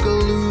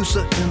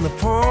Bogalusa in the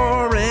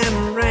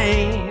pouring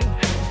rain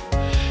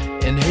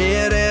and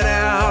headed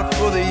out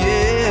for the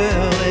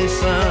LA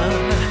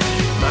sun.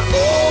 My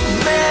old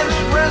man's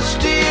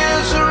rusty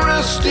as a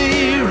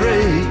rusty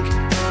rake,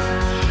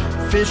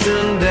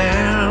 fishing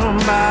down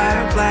by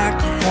a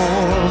black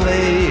hole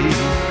lake.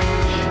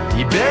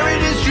 He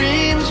buried his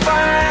dreams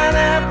by an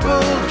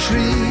apple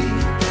tree,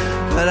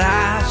 but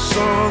I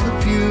saw the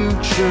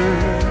future.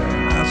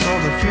 I saw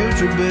the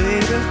future,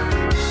 baby,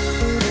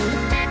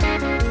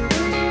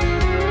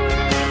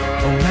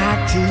 on my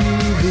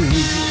TV.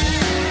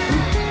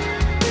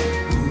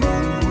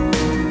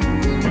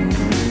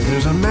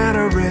 There's a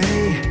Manta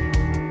Ray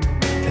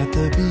at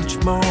the Beach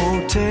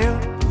Motel,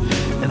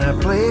 and I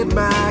played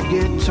my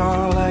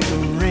guitar like the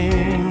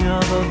ring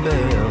of a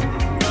bell.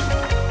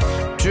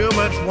 Too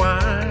much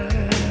wine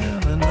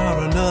and not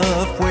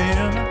enough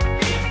wind.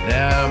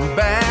 Now I'm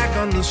back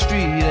on the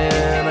street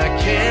and I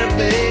can't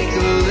make a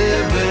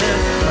living.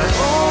 My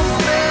old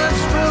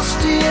man's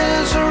rusty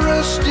as a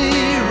rusty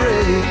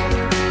rake,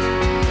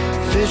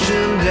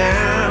 fishing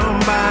down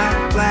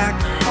by Black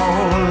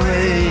Hole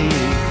Lake.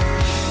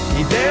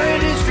 He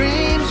buried his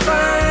dreams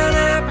by an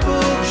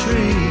apple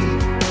tree,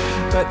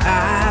 but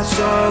I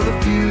saw the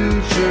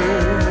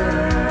future.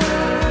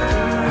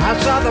 I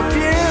saw the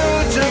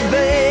future,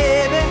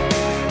 baby.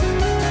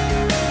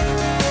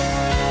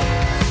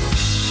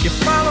 You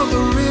follow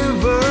the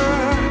river,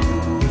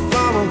 you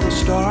follow the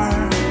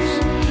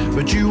stars,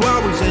 but you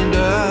always end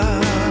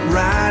up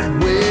right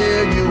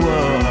where you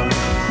are.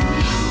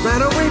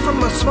 Ran away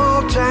from a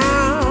small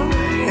town,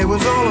 it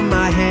was all in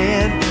my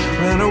head.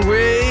 Ran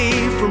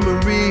away from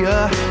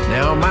Maria,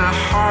 now my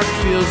heart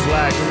feels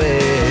like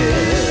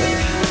lead.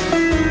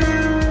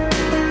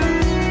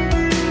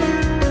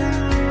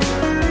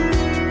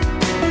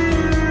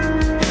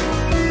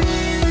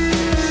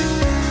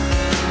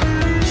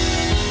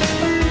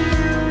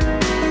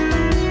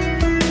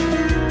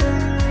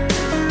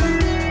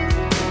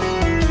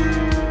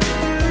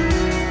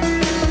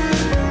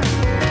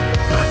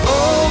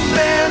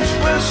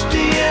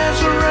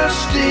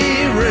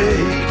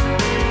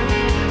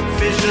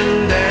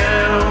 Fishing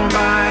down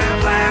by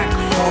a black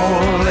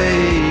hole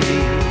lake.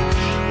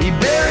 He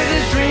buried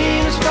his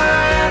dreams by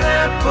an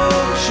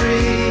apple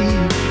tree,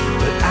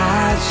 but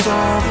I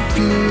saw the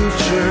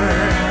future.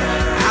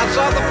 I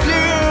saw the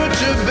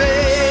future,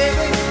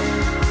 baby,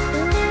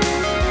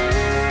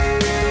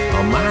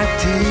 on my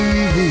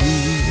TV.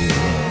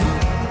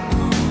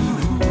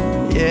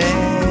 Yeah.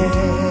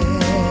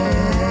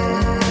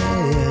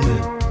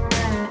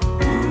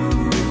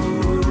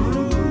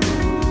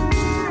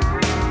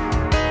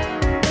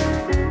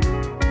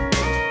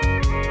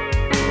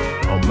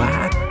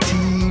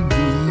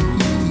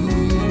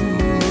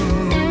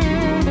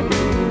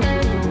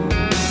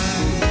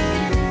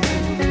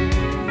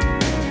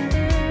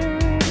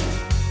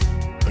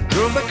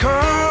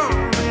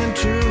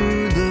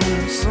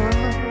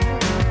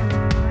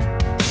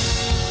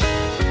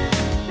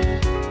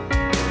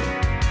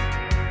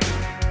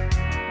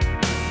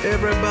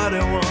 Everybody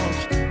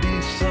wants to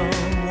be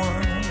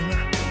someone.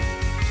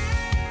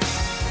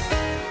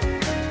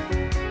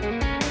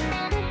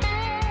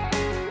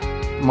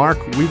 Mark,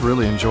 we've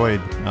really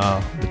enjoyed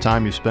the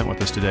time you've spent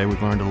with us today.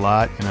 We've learned a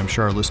lot, and I'm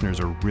sure our listeners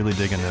are really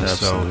digging this.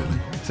 Absolutely. So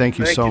thank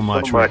you so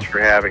much. Thank you so much for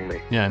having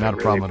me. Yeah, not a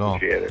problem at all.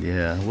 It.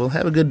 Yeah, well,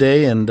 have a good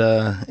day, and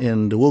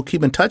we'll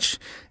keep in touch,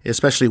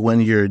 especially when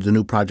the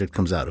new project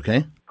comes out,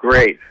 okay?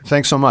 Great.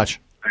 Thanks so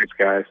much. Thanks,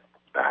 guys.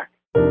 Bye.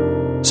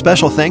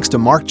 Special thanks to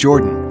Mark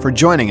Jordan for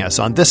joining us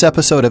on this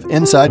episode of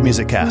Inside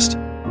Music Cast.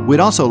 We'd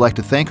also like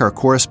to thank our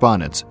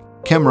correspondents,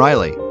 Kim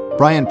Riley,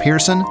 Brian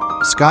Pearson,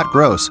 Scott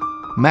Gross,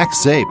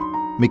 Max Zape,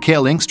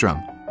 Mikhail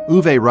Ingstrom,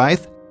 Uwe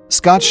Reith,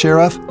 Scott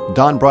Sheriff,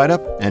 Don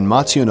Breidup, and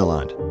Mats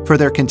Uniland for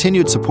their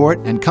continued support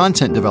and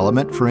content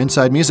development for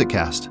Inside Music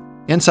Cast.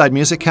 Inside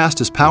Music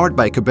Cast is powered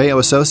by Cabello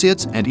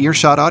Associates and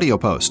Earshot Audio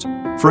Post.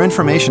 For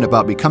information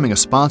about becoming a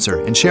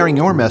sponsor and sharing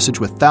your message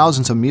with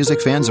thousands of music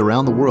fans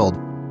around the world,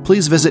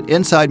 please visit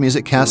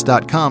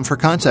InsideMusicCast.com for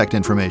contact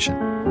information.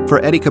 For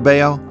Eddie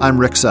Cabello, I'm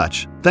Rick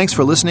Such. Thanks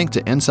for listening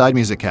to Inside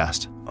Music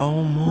Cast.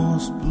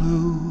 Almost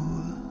blue,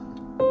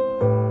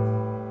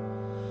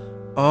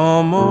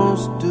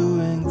 almost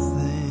doing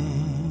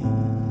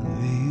things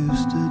we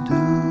used to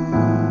do.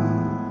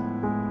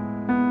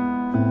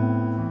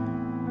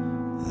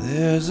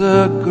 There's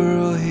a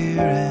girl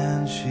here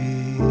and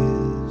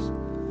she's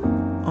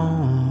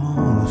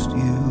almost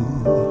you.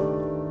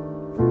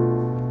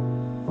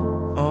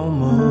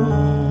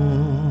 Almost.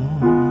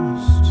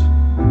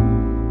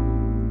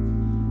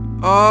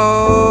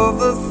 All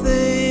the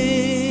things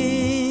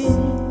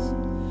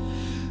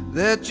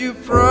that you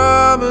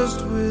promised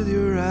just with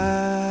your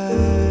eyes.